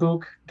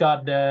Facebook.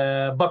 Got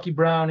Bucky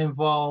Brown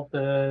involved,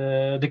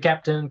 the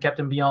Captain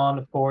Beyond,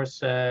 of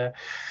course, Rod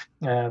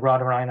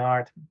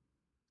Reinhardt,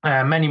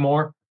 many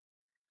more.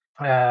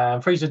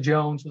 Fraser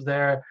Jones was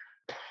there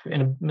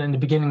in the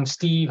beginning.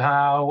 Steve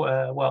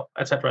Howe, well,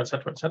 etc.,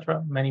 etc.,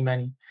 etc.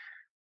 Many.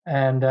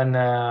 And then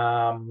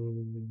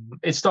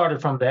it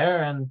started from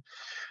there. And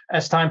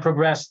as time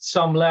progressed,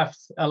 some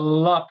left, a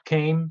lot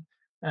came.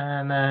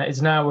 And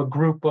it's now a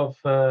group of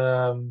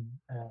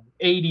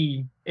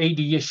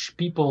 80-ish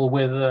people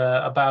with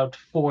about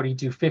 40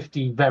 to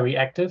 50 very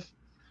active.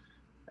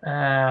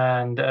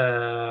 And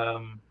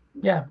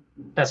yeah,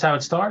 that's how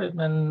it started.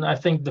 And I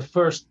think the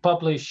first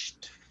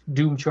published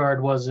Doom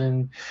chart was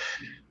in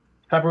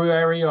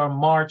February or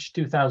March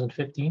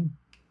 2015.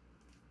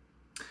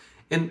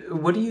 And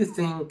what do you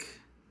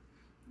think,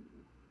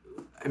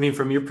 I mean,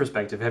 from your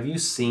perspective, have you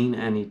seen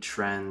any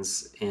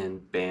trends in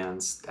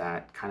bands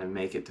that kind of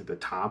make it to the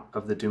top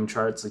of the Doom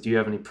charts? Like, do you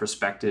have any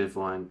perspective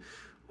on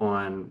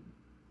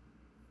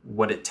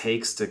what it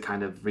takes to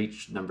kind of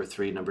reach number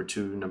 3, number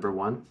 2, number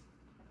 1?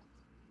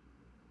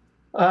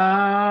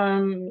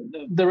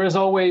 There is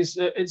always,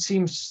 it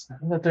seems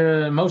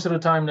that most of the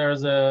time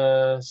there's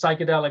a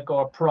psychedelic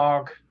or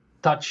prog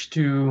touch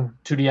to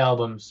the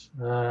albums.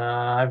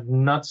 I've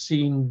not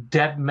seen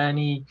that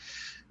many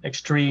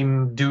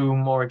extreme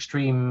doom or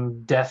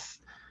extreme death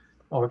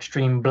or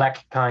extreme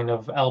black kind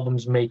of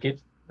albums make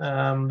it.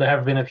 There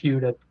have been a few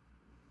that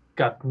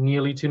got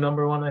nearly to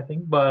number 1, I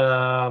think,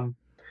 but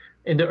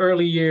in the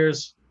early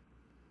years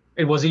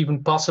it was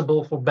even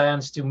possible for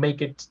bands to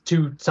make it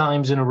 2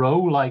 times in a row,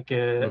 like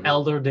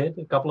Elder did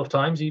a couple of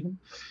times even.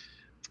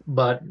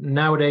 But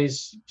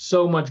nowadays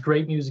so much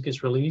great music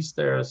is released.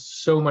 There are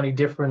so many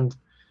different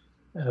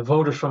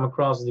voters from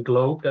across the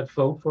globe that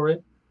vote for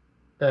it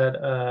that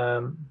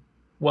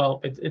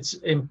well, it's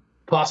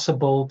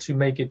impossible to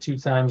make it 2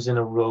 times in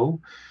a row.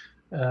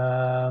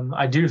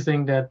 I do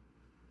think that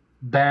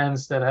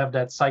bands that have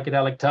that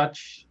psychedelic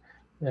touch,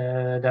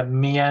 that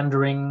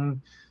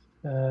meandering,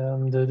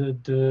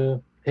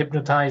 the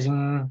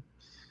hypnotizing,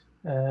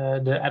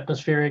 the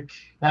atmospheric,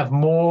 have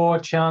more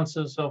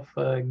chances of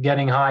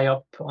getting high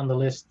up on the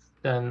list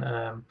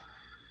than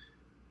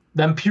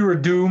pure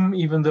doom,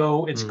 even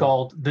though it's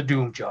called the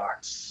Doom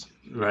charts.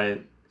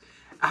 Right.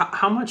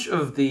 How much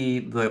of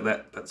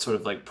that sort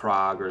of like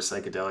prog or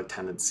psychedelic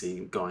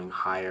tendency going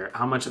higher,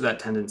 how much of that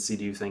tendency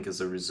do you think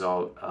is a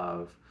result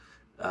of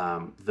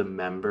the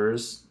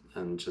members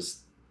and just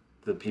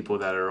the people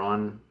that are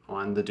on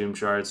the Doom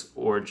charts,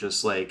 or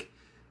just like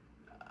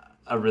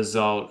a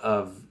result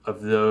of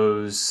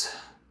those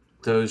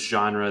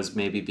genres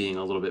maybe being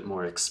a little bit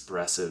more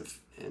expressive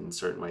in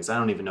certain ways? I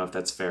don't even know if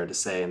that's fair to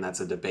say, and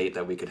that's a debate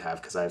that we could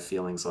have because I have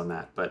feelings on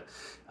that. But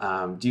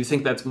do you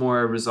think that's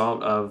more a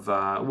result of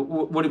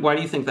why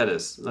do you think that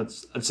is?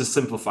 Let's just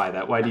simplify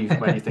that. Why do you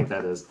think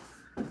that is?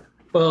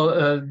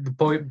 Well,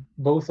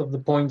 both of the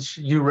points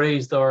you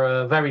raised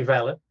are very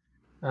valid,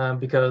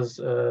 because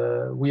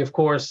we of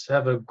course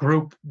have a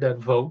group that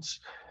votes,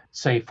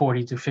 say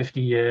 40 to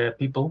 50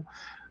 people,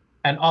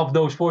 and of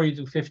those 40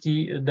 to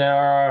 50, there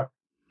are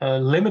a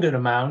limited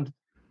amount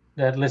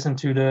that listen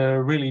to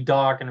the really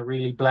dark and the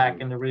really black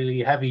and the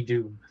really heavy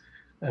doom.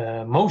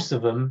 Most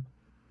of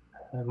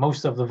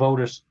the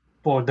voters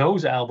for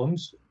those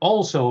albums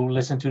also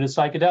listen to the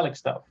psychedelic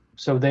stuff.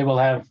 So they will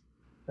have,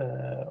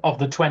 of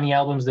the 20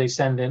 albums they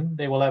send in,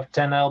 they will have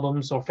 10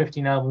 albums or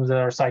 15 albums that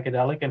are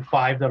psychedelic and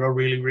 5 that are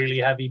really, really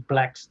heavy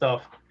black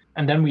stuff.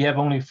 And then we have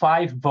only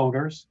 5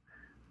 voters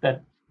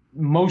that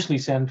mostly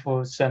send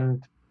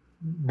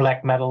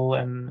black metal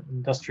and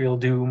industrial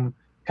doom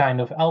kind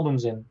of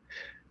albums in.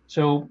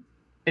 So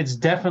it's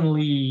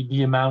definitely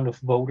the amount of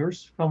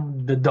voters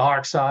from the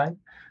dark side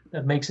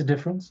that makes a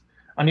difference.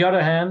 On the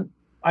other hand,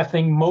 I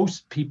think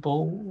most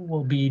people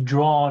will be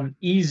drawn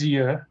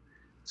easier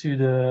to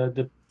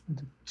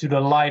the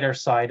lighter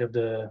side of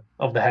the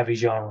heavy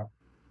genre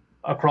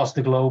across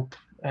the globe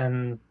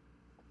and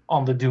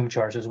on the Doom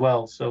charts as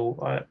well.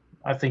 So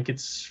I think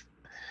it's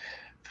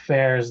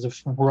fair is the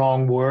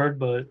wrong word,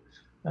 but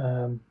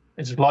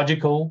it's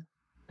logical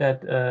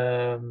that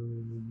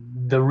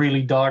the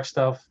really dark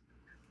stuff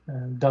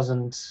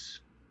doesn't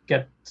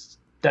get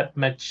that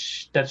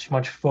much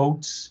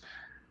votes,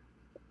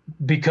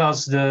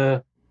 because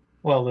the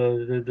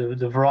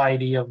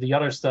variety of the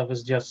other stuff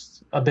is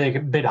just a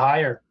bit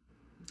higher.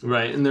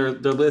 Right, and their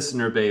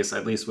listener base,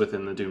 at least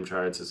within the Doom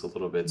charts, is a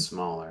little bit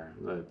smaller.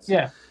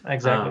 Yeah,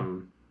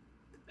 exactly.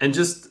 And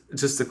just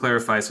to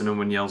clarify, so no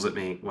one yells at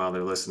me while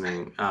they're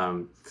listening.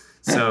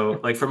 So,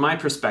 like, from my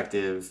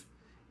perspective,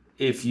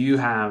 if you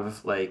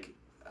have like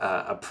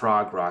a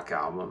prog rock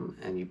album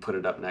and you put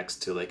it up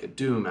next to like a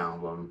Doom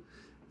album,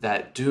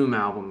 that Doom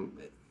album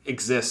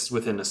exists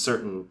within a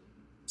certain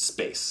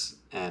space,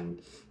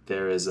 and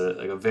there is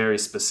a very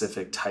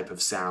specific type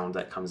of sound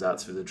that comes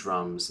out through the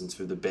drums and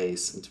through the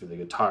bass and through the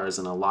guitars,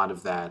 and a lot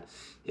of that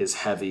is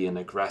heavy and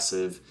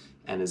aggressive,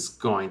 and is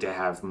going to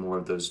have more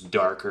of those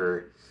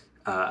darker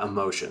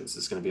emotions.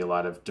 There's going to be a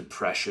lot of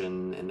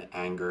depression and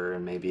anger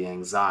and maybe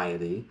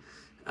anxiety.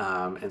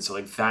 And so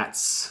like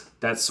that's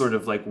sort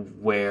of like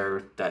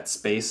where that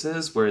space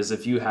is. Whereas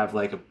if you have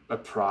like a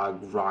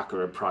prog rock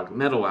or a prog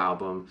metal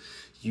album,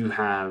 you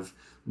have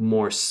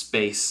more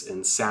space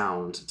and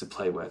sound to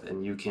play with,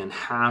 and you can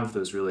have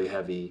those really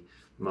heavy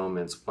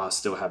moments while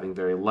still having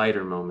very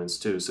lighter moments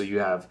too. So you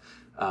have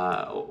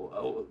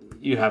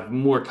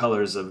more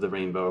colors of the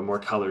rainbow, or more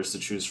colors to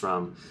choose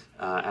from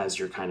as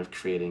you're kind of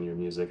creating your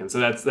music. And so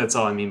that's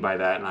all I mean by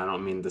that. And I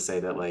don't mean to say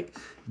that like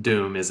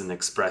Doom isn't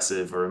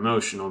expressive or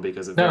emotional,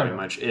 because it very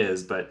much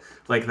is. But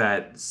like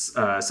that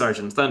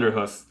Sergeant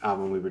Thunderhoof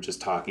album we were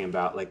just talking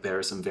about, like there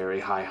are some very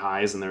high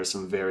highs and there are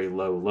some very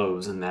low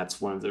lows, and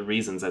that's one of the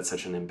reasons that's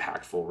such an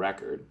impactful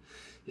record,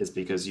 is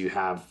because you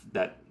have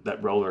that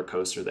roller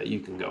coaster that you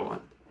can go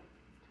on.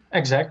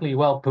 Exactly.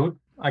 Well put.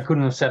 I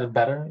couldn't have said it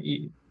better.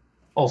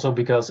 Also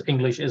because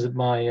English isn't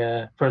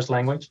my first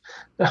language.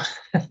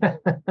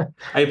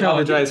 I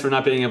apologize for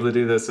not being able to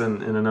do this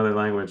in another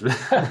language.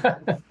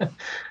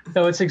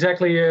 No, it's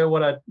exactly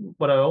what I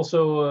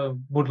also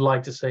would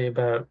like to say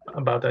about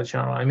that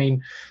genre. I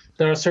mean,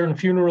 there are certain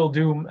funeral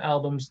doom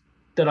albums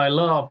that I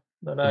love,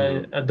 that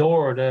I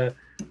adore, that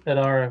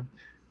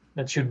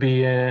should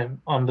be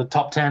on the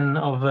top 10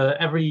 of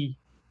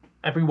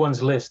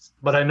everyone's list.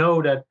 But I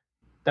know that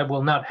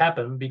will not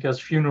happen, because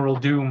funeral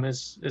doom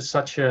is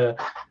such a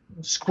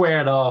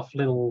squared off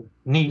little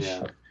niche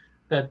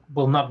that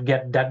will not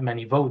get that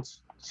many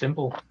votes.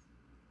 Simple.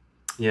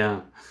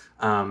 Yeah.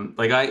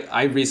 Like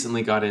I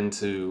recently got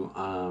into,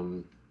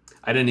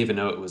 I didn't even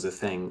know it was a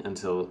thing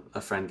until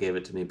a friend gave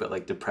it to me, but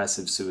like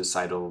depressive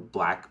suicidal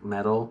black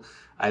metal.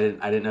 I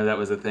didn't know that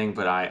was a thing,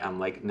 but I'm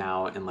like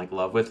now in like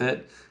love with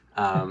it.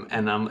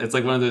 And it's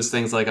like one of those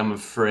things, like I'm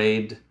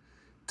afraid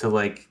to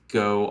like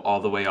go all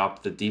the way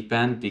up the deep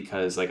end,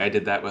 because like I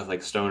did that with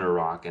like stoner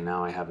rock, and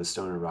now I have a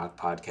stoner rock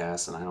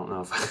podcast, and I don't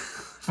know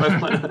if I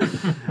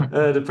want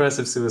a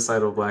depressive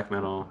suicidal black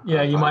metal.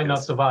 Yeah, you podcast. might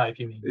not survive,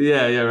 you mean.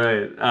 Yeah,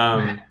 right.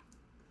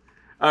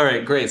 All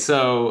right, great.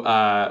 So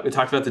we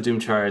talked about the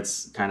Doom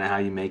charts, kind of how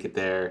you make it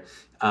there.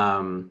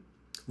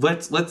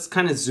 Let's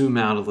kind of zoom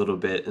out a little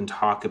bit and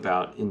talk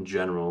about in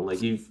general.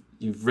 Like you've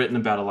written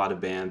about a lot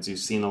of bands, you've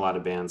seen a lot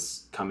of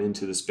bands come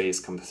into the space,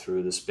 come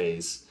through the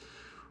space.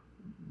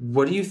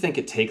 What do you think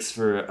it takes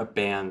for a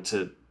band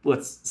to,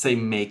 let's say,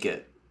 make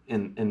it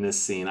in this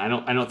scene? I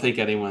don't think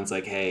anyone's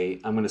like,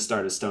 hey, I'm going to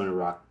start a stoner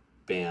rock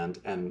band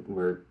and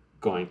we're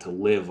going to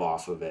live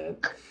off of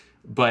it.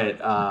 But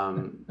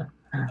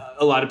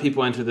a lot of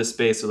people enter this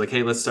space. They're like,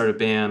 hey, let's start a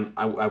band.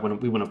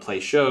 We want to play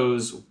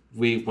shows.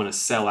 We want to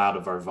sell out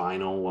of our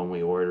vinyl when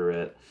we order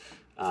it.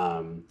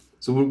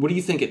 So what do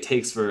you think it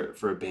takes for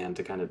a band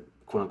to kind of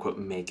quote unquote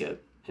make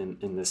it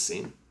in this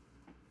scene?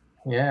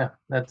 Yeah,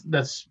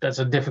 that's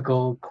a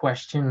difficult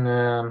question.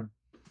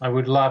 I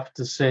would love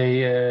to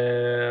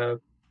say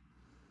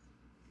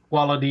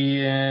quality,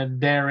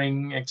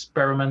 daring,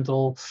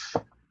 experimental,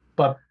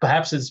 but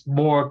perhaps it's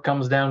more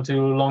comes down to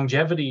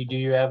longevity. Do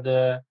you have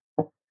the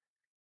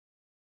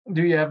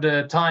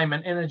time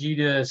and energy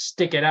to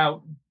stick it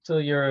out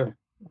till you're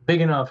big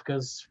enough?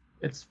 Because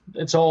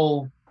it's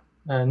all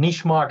a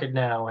niche market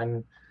now,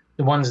 and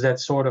the ones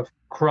that sort of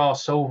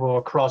cross over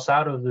or cross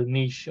out of the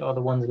niche are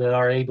the ones that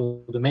are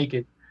able to make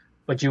it.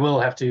 But you will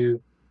have to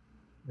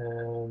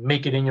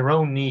make it in your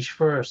own niche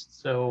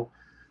first. So,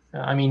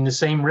 I mean, the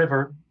Same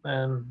River,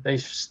 they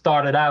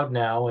started out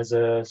now as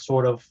a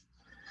sort of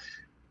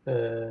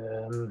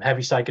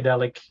heavy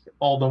psychedelic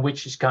Alden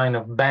Witches kind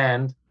of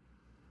band.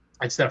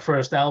 It's their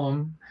first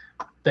album.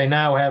 They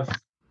now have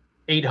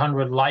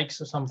 800 likes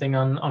or something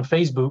on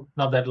Facebook.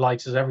 Not that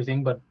likes is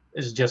everything, but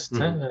it's just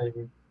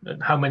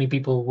how many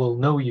people will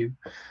know you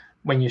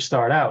when you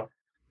start out.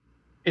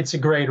 It's a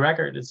great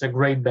record. It's a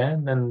great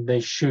band, and they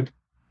should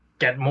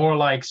get more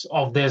likes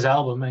of this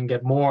album and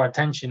get more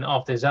attention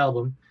of this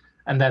album,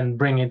 and then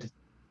bring it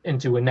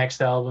into a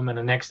next album and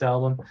a next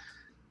album.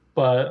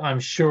 But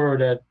I'm sure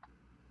that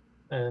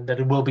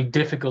it will be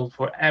difficult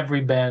for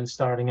every band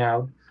starting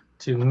out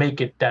to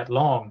make it that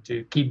long,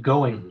 to keep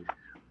going,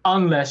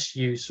 unless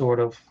you sort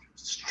of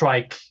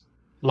strike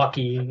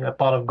lucky, a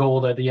pot of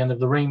gold at the end of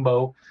the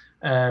rainbow,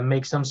 and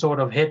make some sort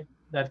of hit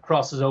that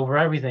crosses over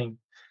everything.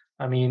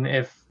 I mean,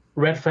 if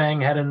Red Fang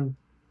hadn't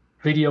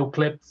video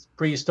clipped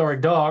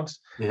Prehistoric Dogs,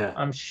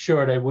 I'm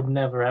sure they would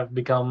never have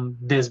become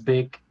this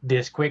big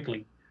this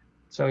quickly.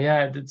 So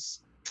yeah,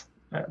 it's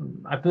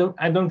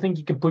I don't think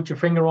you can put your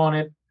finger on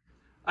it.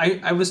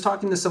 I was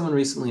talking to someone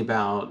recently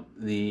about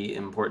the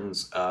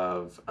importance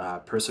of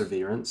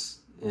perseverance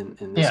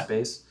in this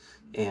space,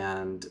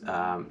 and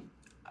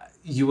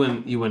you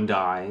and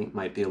I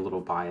might be a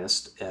little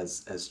biased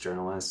as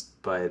journalists,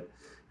 but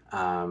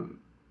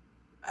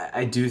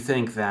I do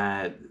think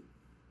that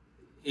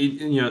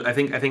I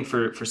think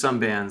for some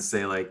bands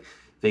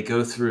they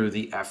go through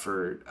the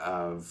effort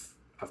of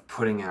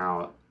putting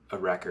out a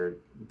record.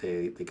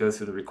 They go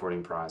through the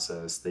recording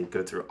process. They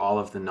go through all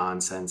of the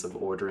nonsense of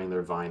ordering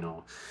their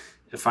vinyl,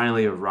 it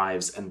finally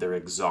arrives and they're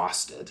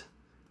exhausted,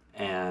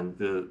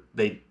 and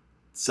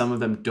some of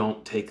them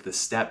don't take the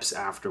steps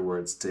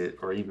afterwards to,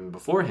 or even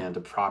beforehand,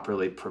 to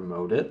properly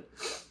promote it.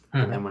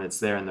 And then when it's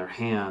there in their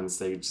hands,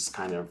 they just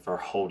kind of are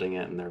holding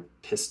it and they're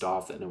pissed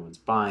off that no one's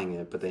buying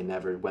it, but they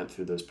never went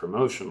through those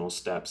promotional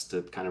steps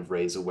to kind of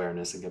raise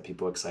awareness and get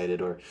people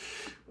excited, or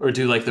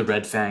do like the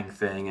Red Fang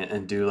thing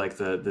and do like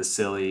the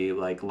silly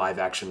like live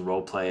action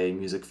role play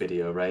music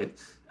video, right?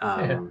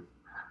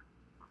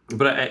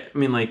 But I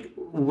mean, like,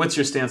 what's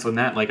your stance on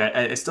that? Like,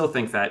 I still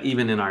think that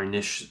even in our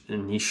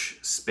niche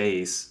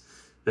space,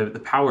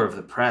 the power of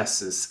the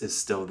press is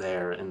still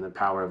there, and the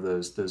power of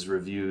those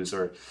reviews,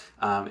 or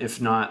if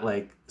not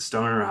like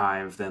Stoner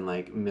Hive, then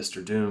like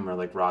Mr. Doom or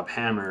like Rob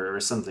Hammer or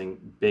something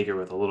bigger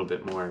with a little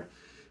bit more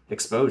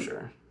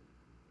exposure.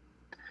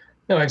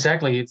 No,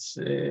 exactly. It's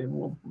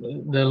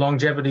the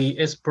longevity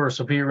is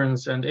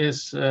perseverance, and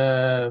is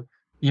the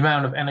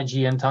amount of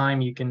energy and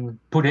time you can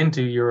put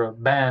into your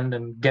band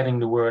and getting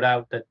the word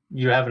out that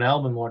you have an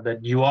album, or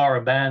that you are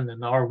a band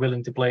and are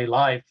willing to play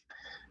live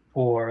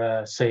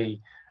for say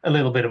a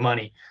little bit of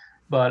money.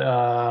 But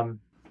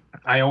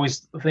I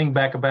always think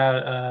back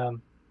about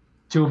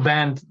to a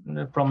band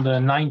from the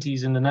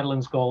 90s in the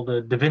Netherlands called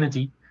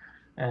Divinity,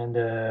 and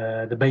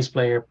the bass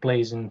player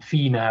plays in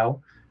Fee now.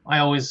 I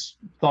always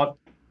thought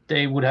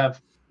they would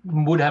have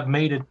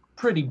made it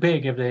pretty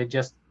big if they had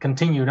just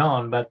continued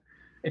on, but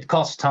it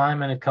costs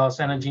time and it costs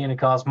energy and it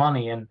costs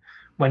money. And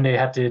when they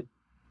had to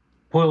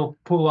pull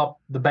up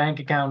the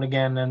bank account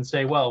again and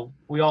say, well,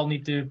 we all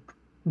need to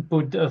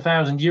put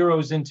 1,000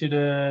 euros into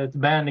the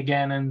band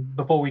again, and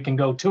before we can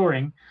go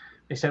touring,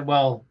 they said,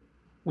 well,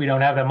 we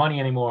don't have that money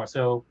anymore,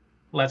 so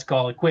let's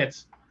call it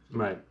quits.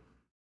 Right.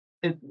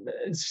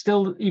 It's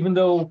still, even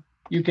though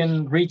you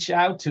can reach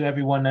out to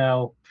everyone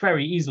now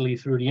very easily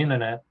through the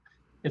internet,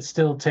 it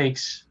still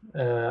takes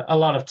a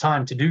lot of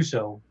time to do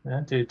so,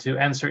 to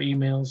answer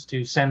emails,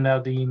 to send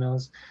out the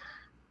emails.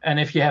 And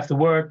if you have to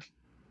work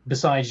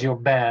besides your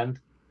band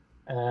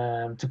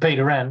to pay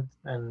the rent,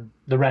 and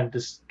the rent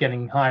is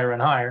getting higher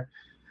and higher,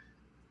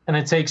 and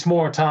it takes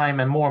more time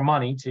and more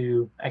money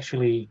to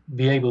actually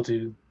be able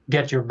to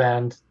get your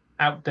band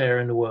out there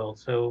in the world.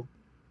 So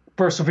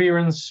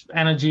perseverance,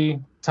 energy,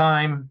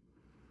 time,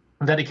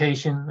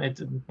 dedication,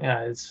 it's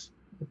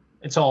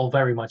all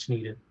very much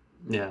needed.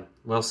 Yeah,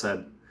 well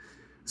said.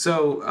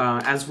 So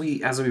as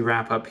we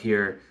wrap up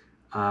here,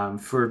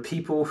 for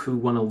people who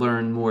want to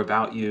learn more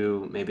about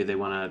you, maybe they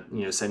want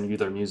to send you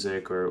their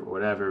music or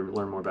whatever,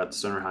 learn more about the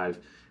Stoner Hive,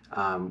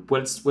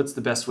 what's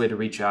the best way to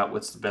reach out?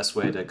 What's the best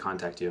way to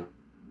contact you?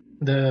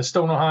 The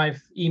Stoner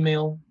Hive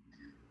email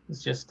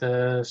is just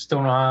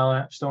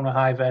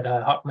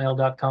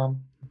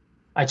stonerhive@hotmail.com.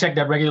 I check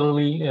that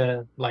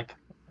regularly, like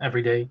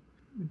every day.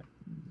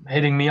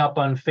 Hitting me up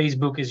on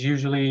Facebook is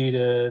usually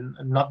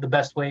not the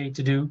best way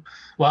to do.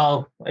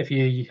 Well, if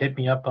you hit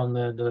me up on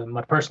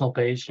my personal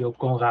page, Joop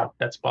Conrad,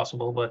 that's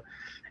possible. But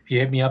if you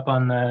hit me up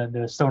on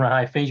the Stoner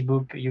Hive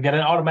Facebook, you get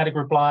an automatic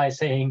reply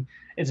saying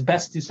it's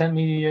best to send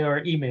me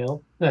your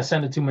email.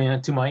 Send it to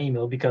my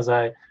email, because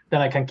then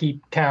I can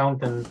keep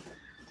count and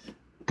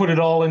put it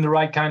all in the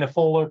right kind of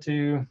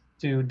folder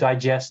to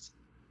digest.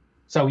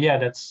 So yeah,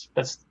 that's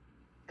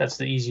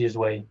the easiest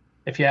way.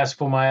 If you ask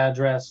for my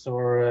address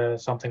or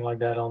something like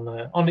that on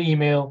the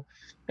email,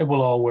 it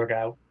will all work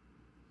out.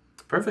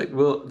 Perfect.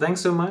 Well,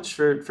 thanks so much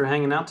for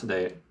hanging out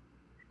today.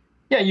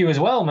 Yeah, you as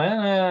well, man.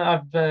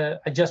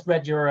 I just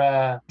read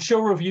your show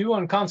review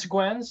on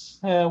Consequence.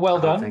 Well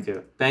done.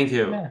 Thank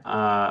you. Yeah.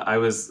 I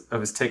was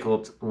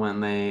tickled when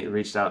they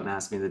reached out and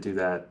asked me to do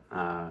that.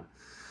 I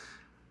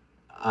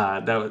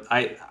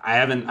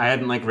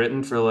hadn't like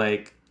written for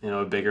like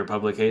a bigger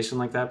publication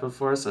like that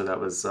before, so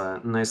that was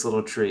a nice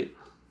little treat.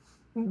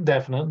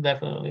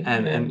 Definitely.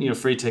 And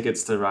free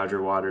tickets to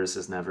Roger Waters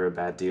is never a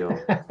bad deal.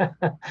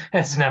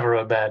 It's never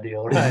a bad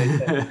deal,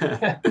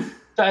 right?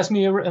 So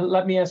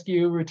let me ask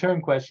you a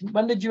return question.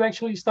 When did you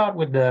actually start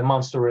with the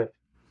Monster Riff?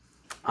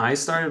 I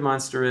started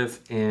Monster Riff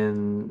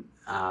in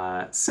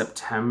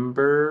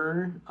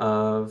September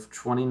of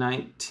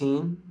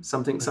 2019,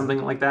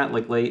 something like that,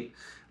 like late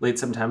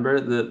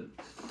September.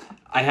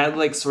 I had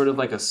like sort of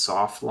like a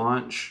soft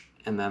launch,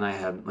 and then I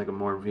had like a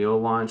more real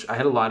launch. I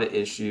had a lot of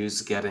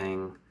issues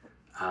getting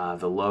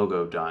the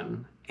logo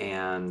done,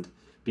 and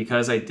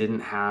because I didn't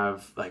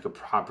have like a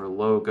proper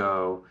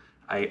logo,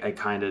 I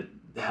kind of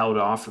held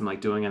off from like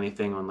doing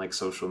anything on like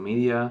social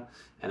media,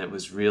 and it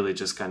was really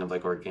just kind of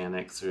like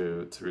organic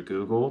through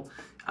Google,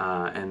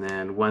 and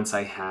then once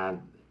I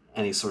had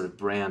any sort of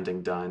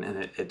branding done,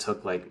 and it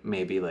took like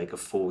maybe like a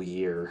full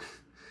year,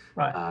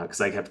 right?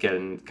 Because I kept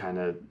getting kind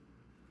of,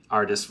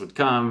 artists would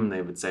come,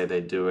 they would say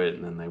they'd do it,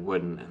 and then they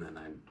wouldn't, and then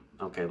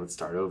okay, let's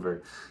start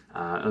over.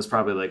 It was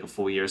probably like a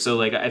full year. So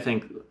like I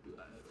think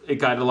it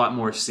got a lot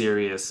more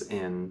serious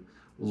in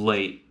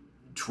late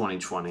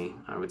 2020,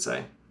 I would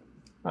say.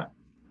 Right.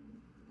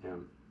 Yeah.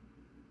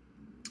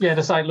 Yeah,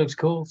 the site looks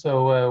cool.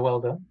 So well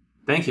done.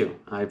 Thank you.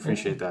 I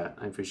appreciate that.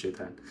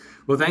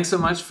 Well, thanks so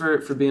much for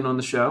being on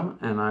the show,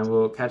 and I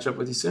will catch up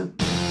with you soon.